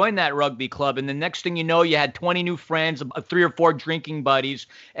then you joined that rugby club, and the next thing you know, you had 20 new friends, 3 or 4 drinking buddies,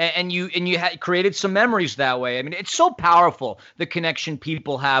 and you had created some memories that way. I mean, it's so powerful, the connection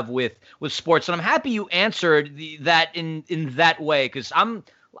people have with sports, and I'm happy you answered that in that way, because I'm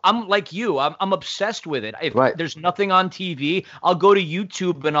like you. I'm obsessed with it. If there's nothing on TV, I'll go to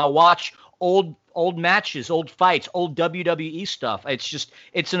YouTube and I'll watch old matches, old fights, old WWE stuff.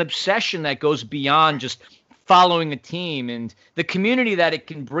 It's an obsession that goes beyond just following a team and the community that it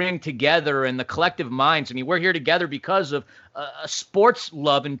can bring together and the collective minds. I mean, we're here together because of a sports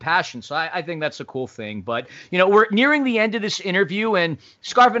love and passion. So I think that's a cool thing. But, we're nearing the end of this interview, and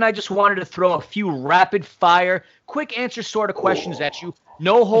Scarf and I just wanted to throw a few rapid fire, quick answer sort of questions at you.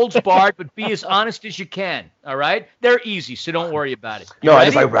 No holds barred, but be as honest as you can. All right? They're easy, so don't worry about it. I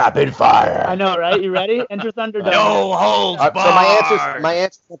just like rapid fire. I know, right? You ready? Enter Thunderdome. No holds barred. So my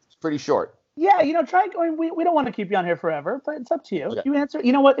answer is pretty short. Yeah, try going. We don't want to keep you on here forever, but it's up to you. Okay. You answer.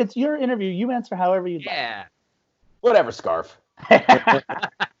 You know what? It's your interview. You answer however you like. Yeah. Whatever, Scarf. All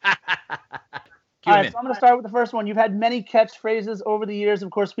right, so I'm going to start with the first one. You've had many catchphrases over the years. Of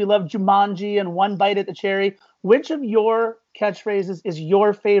course, we love Jumanji and One Bite at the Cherry. Which of your catchphrases is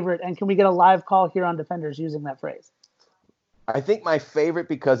your favorite, and can we get a live call here on Defenders using that phrase? I think my favorite,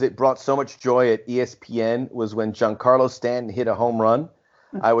 because it brought so much joy at ESPN, was when Giancarlo Stanton hit a home run.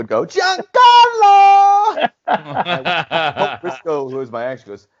 I would go, Giancarlo! Briscoe, who is my ex,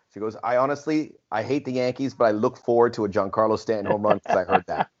 she goes, I hate the Yankees, but I look forward to a Giancarlo Stanton home run because I heard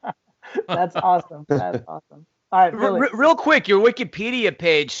that. That's awesome. That's awesome. All right, Billy. Real quick, your Wikipedia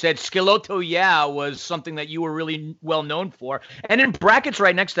page said Skeleto was something that you were really well known for. And in brackets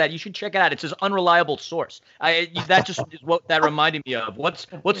right next to that, you should check it out. It says unreliable source. That just is what that reminded me of. What's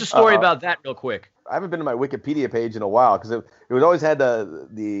the story about that real quick? I haven't been to my Wikipedia page in a while because it would always had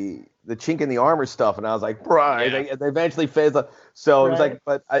the chink in the armor stuff, and I was like, they eventually phased up. So it was like,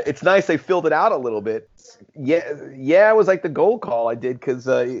 but it's nice they filled it out a little bit. Yeah, it was like the goal call I did because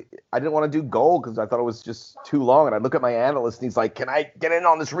I didn't want to do goal because I thought it was just too long, and I look at my analyst and he's like, "Can I get in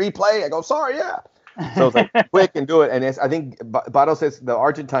on this replay?" I go, "Sorry, yeah." So it's like quick and do it, and I think Bato says the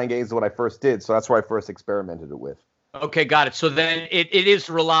Argentine games is what I first did, so that's where I first experimented it with. Okay, got it. So then it is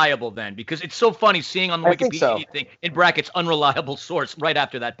reliable then, because it's so funny seeing on the Wikipedia thing in brackets unreliable source right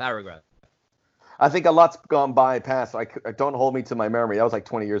after that paragraph. I think a lot's gone past. Don't hold me to my memory. That was like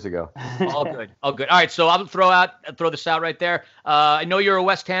 20 years ago. All good. All right, so I'll throw this out right there. I know you're a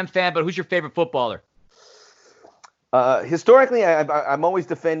West Ham fan, but who's your favorite footballer? Historically, I'm always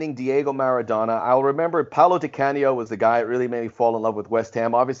defending Diego Maradona. I'll remember Paolo Di Canio was the guy that really made me fall in love with West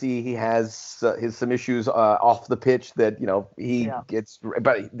Ham. Obviously, he has some issues off the pitch that gets,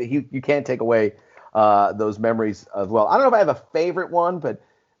 but you can't take away those memories as well. I don't know if I have a favorite one, but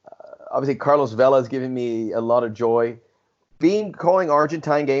obviously Carlos Vela has given me a lot of joy. Calling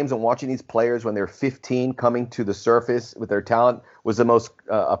Argentine games and watching these players when they're 15 coming to the surface with their talent was the most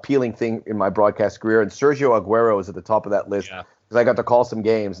appealing thing in my broadcast career. And Sergio Aguero is at the top of that list because I got to call some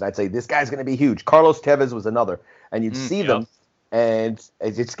games and I'd say, this guy's going to be huge. Carlos Tevez was another. And you'd see them, and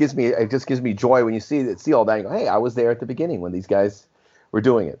it just gives me joy when you see all that. You go, hey, I was there at the beginning when these guys were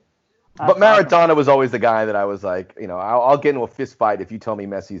doing it. But Maradona was always the guy that I was like, I'll get into a fist fight if you tell me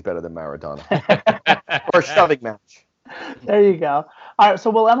Messi's better than Maradona. Or a shoving match. There you go. All right, so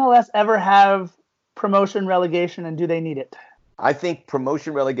will MLS ever have promotion relegation, and do they need it? I think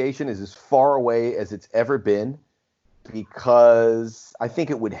promotion relegation is as far away as it's ever been, because I think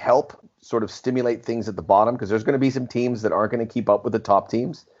it would help sort of stimulate things at the bottom, because there's going to be some teams that aren't going to keep up with the top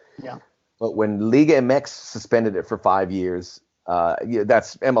teams. Yeah. But when Liga MX suspended it for 5 years,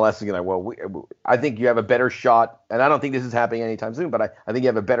 that's MLS is going to, I think you have a better shot, and I don't think this is happening anytime soon, but I think you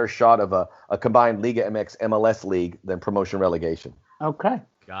have a better shot of a combined Liga MX MLS league than promotion relegation. Okay.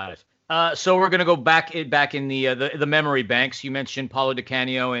 Got it. So we're going to go back in the memory banks. You mentioned Paulo Di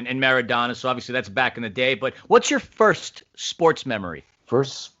Canio and Maradona, so obviously that's back in the day. But what's your first sports memory?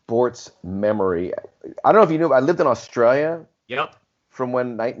 First sports memory. I don't know if you knew, I lived in Australia. Yep. From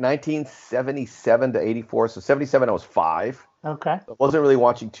when 1977 to 84. So 77, I was 5. Okay. I wasn't really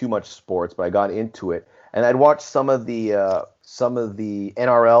watching too much sports, but I got into it, and I'd watch some of the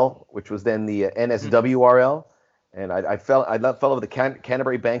NRL, which was then the NSWRL, and I fell over the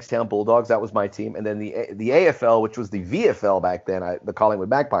Canterbury Bankstown Bulldogs. That was my team, and then the AFL, which was the VFL back then, the Collingwood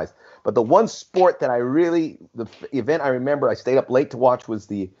Magpies. But the one sport that the event I remember I stayed up late to watch was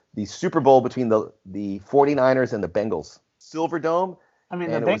the Super Bowl between the 49ers and the Bengals. Silverdome. I mean,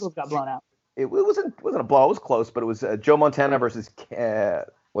 the Bengals got blown out. It wasn't a blow. It was close, but it was Joe Montana versus Ken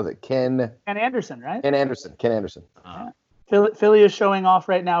Anderson, right? Ken Anderson. Philly is showing off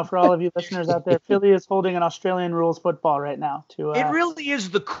right now for all of you listeners out there. Philly is holding an Australian rules football right now. It really is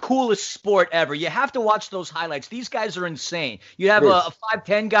the coolest sport ever. You have to watch those highlights. These guys are insane. You have a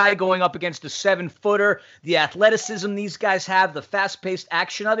 5'10" guy going up against a 7-footer. The athleticism these guys have, the fast-paced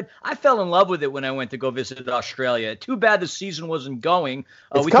action of it. I fell in love with it when I went to go visit Australia. Too bad the season wasn't going.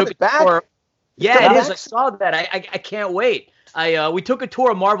 We took it back. Yeah, it is. I saw that. I can't wait. We took a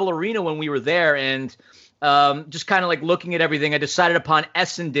tour of Marvel Arena when we were there, and just kind of like looking at everything, I decided upon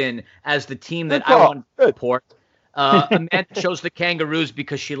Essendon as the team that I want to support. Amanda chose the Kangaroos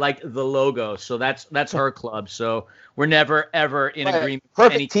because she liked the logo, so that's her club. So we're never ever in agreement.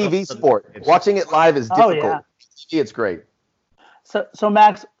 Perfect TV sport. Watching it live is difficult. Oh, yeah. It's great. So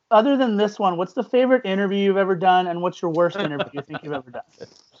Max, other than this one, what's the favorite interview you've ever done, and what's your worst interview you think you've ever done?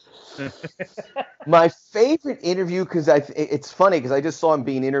 My favorite interview, because it's funny because I just saw him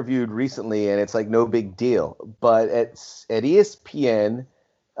being interviewed recently, and it's like no big deal. But at ESPN.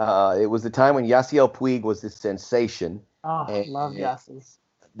 It was the time when Yasiel Puig was this sensation. Oh, I love Yasiel.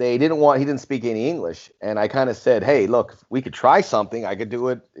 He didn't speak any English. And I kind of said, hey, look, we could try something. I could do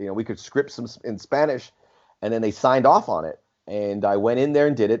it. We could script some in Spanish. And then they signed off on it. And I went in there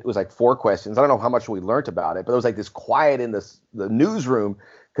and did it. It was like 4 questions. I don't know how much we learned about it, but it was like this quiet in the newsroom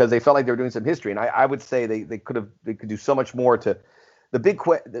because they felt like they were doing some history. And I would say they could do so much more to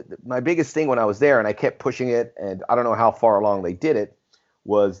my biggest thing when I was there, and I kept pushing it, and I don't know how far along they did it,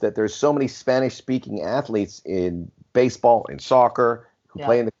 was that there's so many Spanish-speaking athletes in baseball, in soccer, who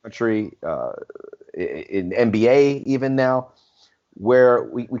play in the country, in NBA even now, where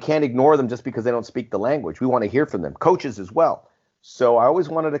we can't ignore them just because they don't speak the language. We want to hear from them, coaches as well. So I always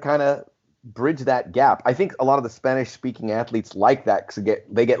wanted to kind of bridge that gap. I think a lot of the Spanish-speaking athletes like that because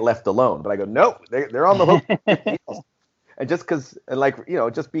they get left alone. But I go, no, they're on the hook. And just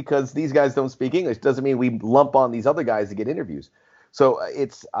because these guys don't speak English doesn't mean we lump on these other guys to get interviews. So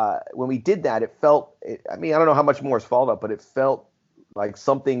it's when we did that, it felt. I don't know how much more is followed up, but it felt like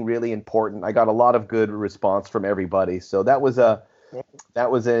something really important. I got a lot of good response from everybody. So that was an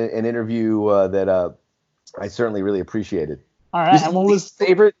interview that I certainly really appreciated. All right, and what was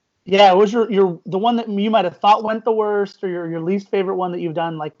favorite? Yeah, it was your the one that you might have thought went the worst, or your least favorite one that you've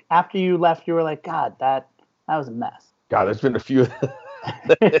done. Like after you left, you were like, God, that was a mess. God, there's been a few.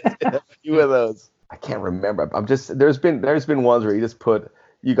 A few of those. I can't remember. There's been ones where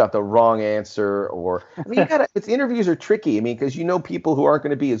you got the wrong answer, or interviews are tricky. Because people who aren't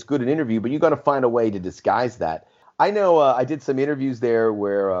going to be as good at interview, but you got to find a way to disguise that. I know I did some interviews there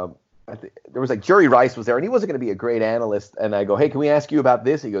where there was like Jerry Rice was there, and he wasn't going to be a great analyst. And I go, hey, can we ask you about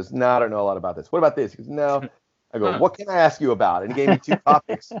this? He goes, no, I don't know a lot about this. What about this? He goes, no. I go, what can I ask you about? And he gave me 2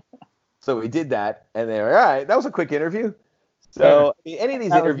 topics. So we did that, and they were all right. That was a quick interview. So any of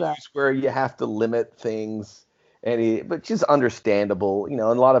these interviews where you have to limit things, but just understandable, and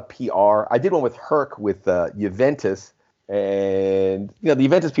a lot of PR. I did one with Herc with Juventus, and the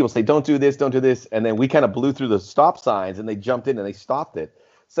Juventus people say don't do this, and then we kind of blew through the stop signs, and they jumped in and they stopped it.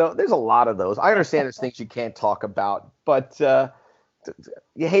 So there's a lot of those. I understand there's things you can't talk about, but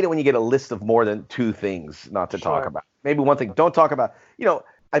you hate it when you get a list of more than 2 things not to talk about. Maybe one thing don't talk about.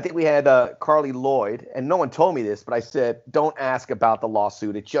 I think we had Carly Lloyd, and no one told me this, but I said, don't ask about the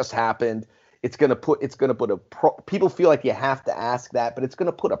lawsuit. It just happened. People feel like you have to ask that, but it's going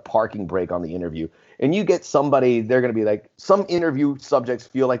to put a parking brake on the interview. And you get somebody, they're going to be like, some interview subjects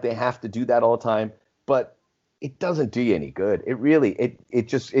feel like they have to do that all the time, but it doesn't do you any good. It really,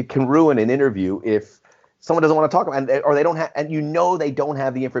 it can ruin an interview if someone doesn't want to talk about it, or they don't have, and they don't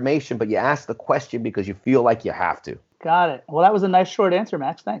have the information, but you ask the question because you feel like you have to. Got it. Well, that was a nice short answer,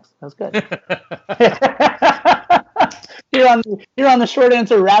 Max. Thanks. That was good. You're on the short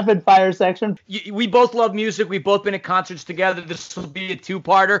answer rapid fire section. We both love music. We've both been at concerts together. This will be a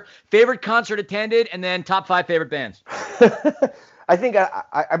 2-parter. Favorite concert attended, and then top 5 favorite bands. I think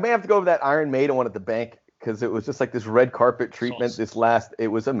I may have to go over that Iron Maiden one at the bank because it was just like this red carpet treatment. It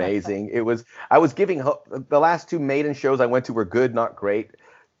was amazing. I was giving the last 2 Maiden shows I went to were good, not great.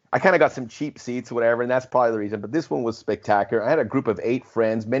 I kind of got some cheap seats, whatever, and that's probably the reason. But this one was spectacular. I had a group of 8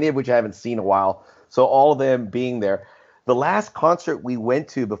 friends, many of which I haven't seen in a while. So all of them being there. The last concert we went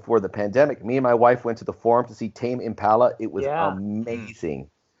to before the pandemic, me and my wife went to the Forum to see Tame Impala. It was amazing.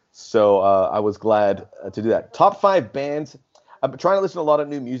 So I was glad to do that. Top 5 bands. I'm trying to listen to a lot of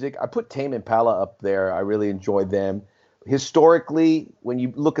new music. I put Tame Impala up there. I really enjoyed them. Historically, when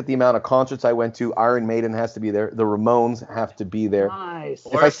you look at the amount of concerts I went to, Iron Maiden has to be there. The Ramones have to be there. Nice.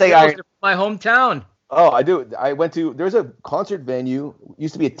 If I say my hometown. Oh, I do. There's a concert venue.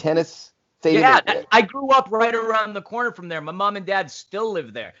 Used to be a tennis stadium. Yeah, I grew up right around the corner from there. My mom and dad still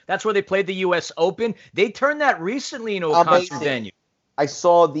live there. That's where they played the U.S. Open. They turned that recently into a concert venue. I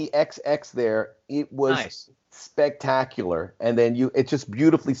saw the XX there. It was spectacular. And then it's just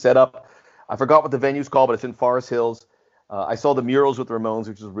beautifully set up. I forgot what the venue's called, but it's in Forest Hills. I saw the murals with the Ramones,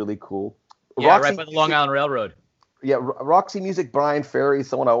 which was really cool. Yeah, Roxy right by the Long Island Railroad. Yeah, Roxy Music, Brian Ferry,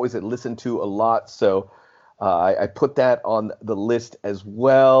 someone I always had listened to a lot. So I put that on the list as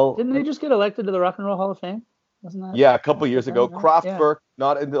well. Didn't they just get elected to the Rock and Roll Hall of Fame? Wasn't that? Yeah, a couple years ago. Yeah. Kraftwerk,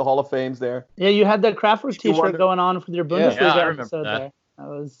 not in the Hall of Fames there. Yeah, you had the Kraftwerk Stevie T-shirt Wonder. going on for your Yeah. Bundesliga Yeah, I remember episode that. there. That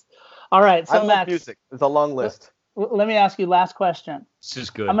was all right. So I love Max, music. It's a long list. let me ask you last question. This is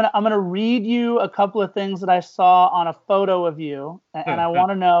good. I'm gonna read you a couple of things that I saw on a photo of you, and I want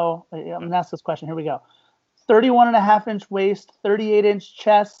to know. I'm gonna ask this question. Here we go. 31.5-inch waist, 38-inch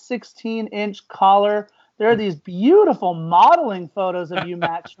chest, 16-inch collar. There are these beautiful modeling photos of you,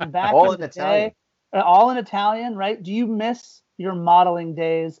 Max, from back All in in the Italian. day. All in Italian, right? Do you miss your modeling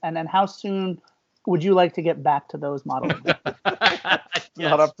days? And then how soon would you like to get back to those modeling days?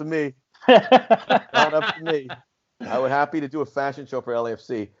 Not up to me. Not up to me. I would happy to do a fashion show for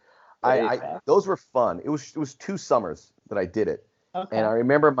LAFC. Those were fun. It was 2 summers that I did it. Okay. And I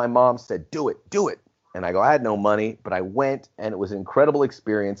remember my mom said, do it. And I go, I had no money, but I went, and it was an incredible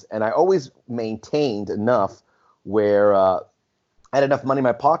experience. And I always maintained enough where I had enough money in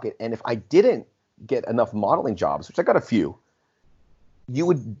my pocket. And if I didn't get enough modeling jobs, which I got a few, we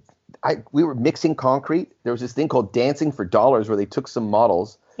were mixing concrete. There was this thing called Dancing for Dollars where they took some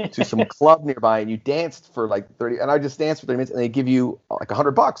models to some club nearby, and you danced for like 30, and I just danced for 30 minutes, and they give you like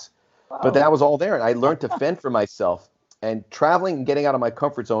 $100. Wow. But that was all there, and I learned to fend for myself. And traveling and getting out of my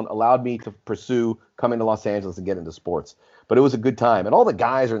comfort zone allowed me to pursue coming to Los Angeles and get into sports. But it was a good time, and all the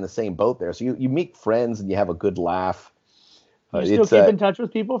guys are in the same boat there, so you meet friends and you have a good laugh. You still keep in touch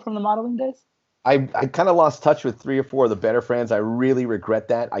with people from the modeling days? I kind of lost touch with 3 or 4 of the better friends. I really regret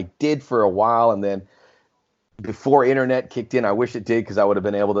that. I did for a while, and then before internet kicked in, I wish it did because I would have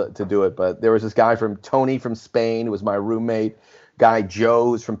been able to do it. But there was this guy from Tony from Spain who was my roommate. Guy Joe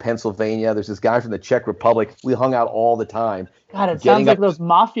who's from Pennsylvania. There's this guy from the Czech Republic. We hung out all the time. God, it sounds like those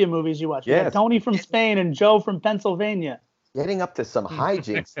mafia movies you watch. Yes. We had Tony from Spain and Joe from Pennsylvania. Getting up to some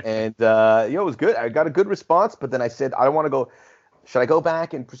hijinks, and it was good. I got a good response, but then I said, I don't want to go. Should I go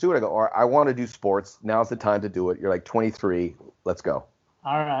back and pursue it? I go, or I want to do sports. Now's the time to do it. You're like 23. Let's go.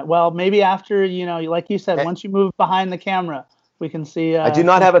 All right. Well, maybe after, like you said, once you move behind the camera, we can see. I do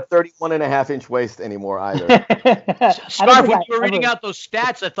not have a 31.5-inch waist anymore either. Scarf, when you were reading out those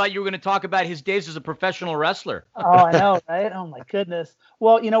stats, I thought you were going to talk about his days as a professional wrestler. Oh, I know, right? Oh, my goodness.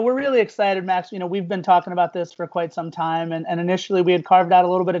 Well, we're really excited, Max. We've been talking about this for quite some time, and initially we had carved out a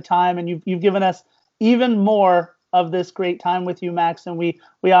little bit of time, and you've given us even more of this great time with you, Max, and we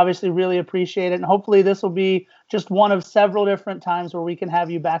obviously really appreciate it. And hopefully this will be just one of several different times where we can have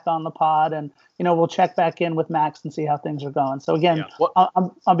you back on the pod, and we'll check back in with Max and see how things are going. So again,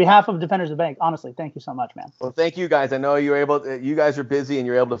 on behalf of Defenders of the Bank, honestly, thank you so much, man. Well, thank you guys. I know you guys are busy and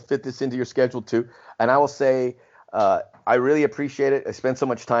you're able to fit this into your schedule too. And I will say, I really appreciate it. I spent so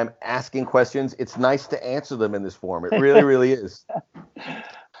much time asking questions. It's nice to answer them in this form. It really, really is.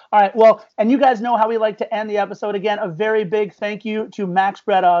 All right. Well, and you guys know how we like to end the episode. Again, a very big thank you to Max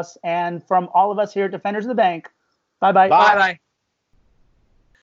Bretos, and from all of us here at Defenders of the Bank. Bye-bye. Bye-bye.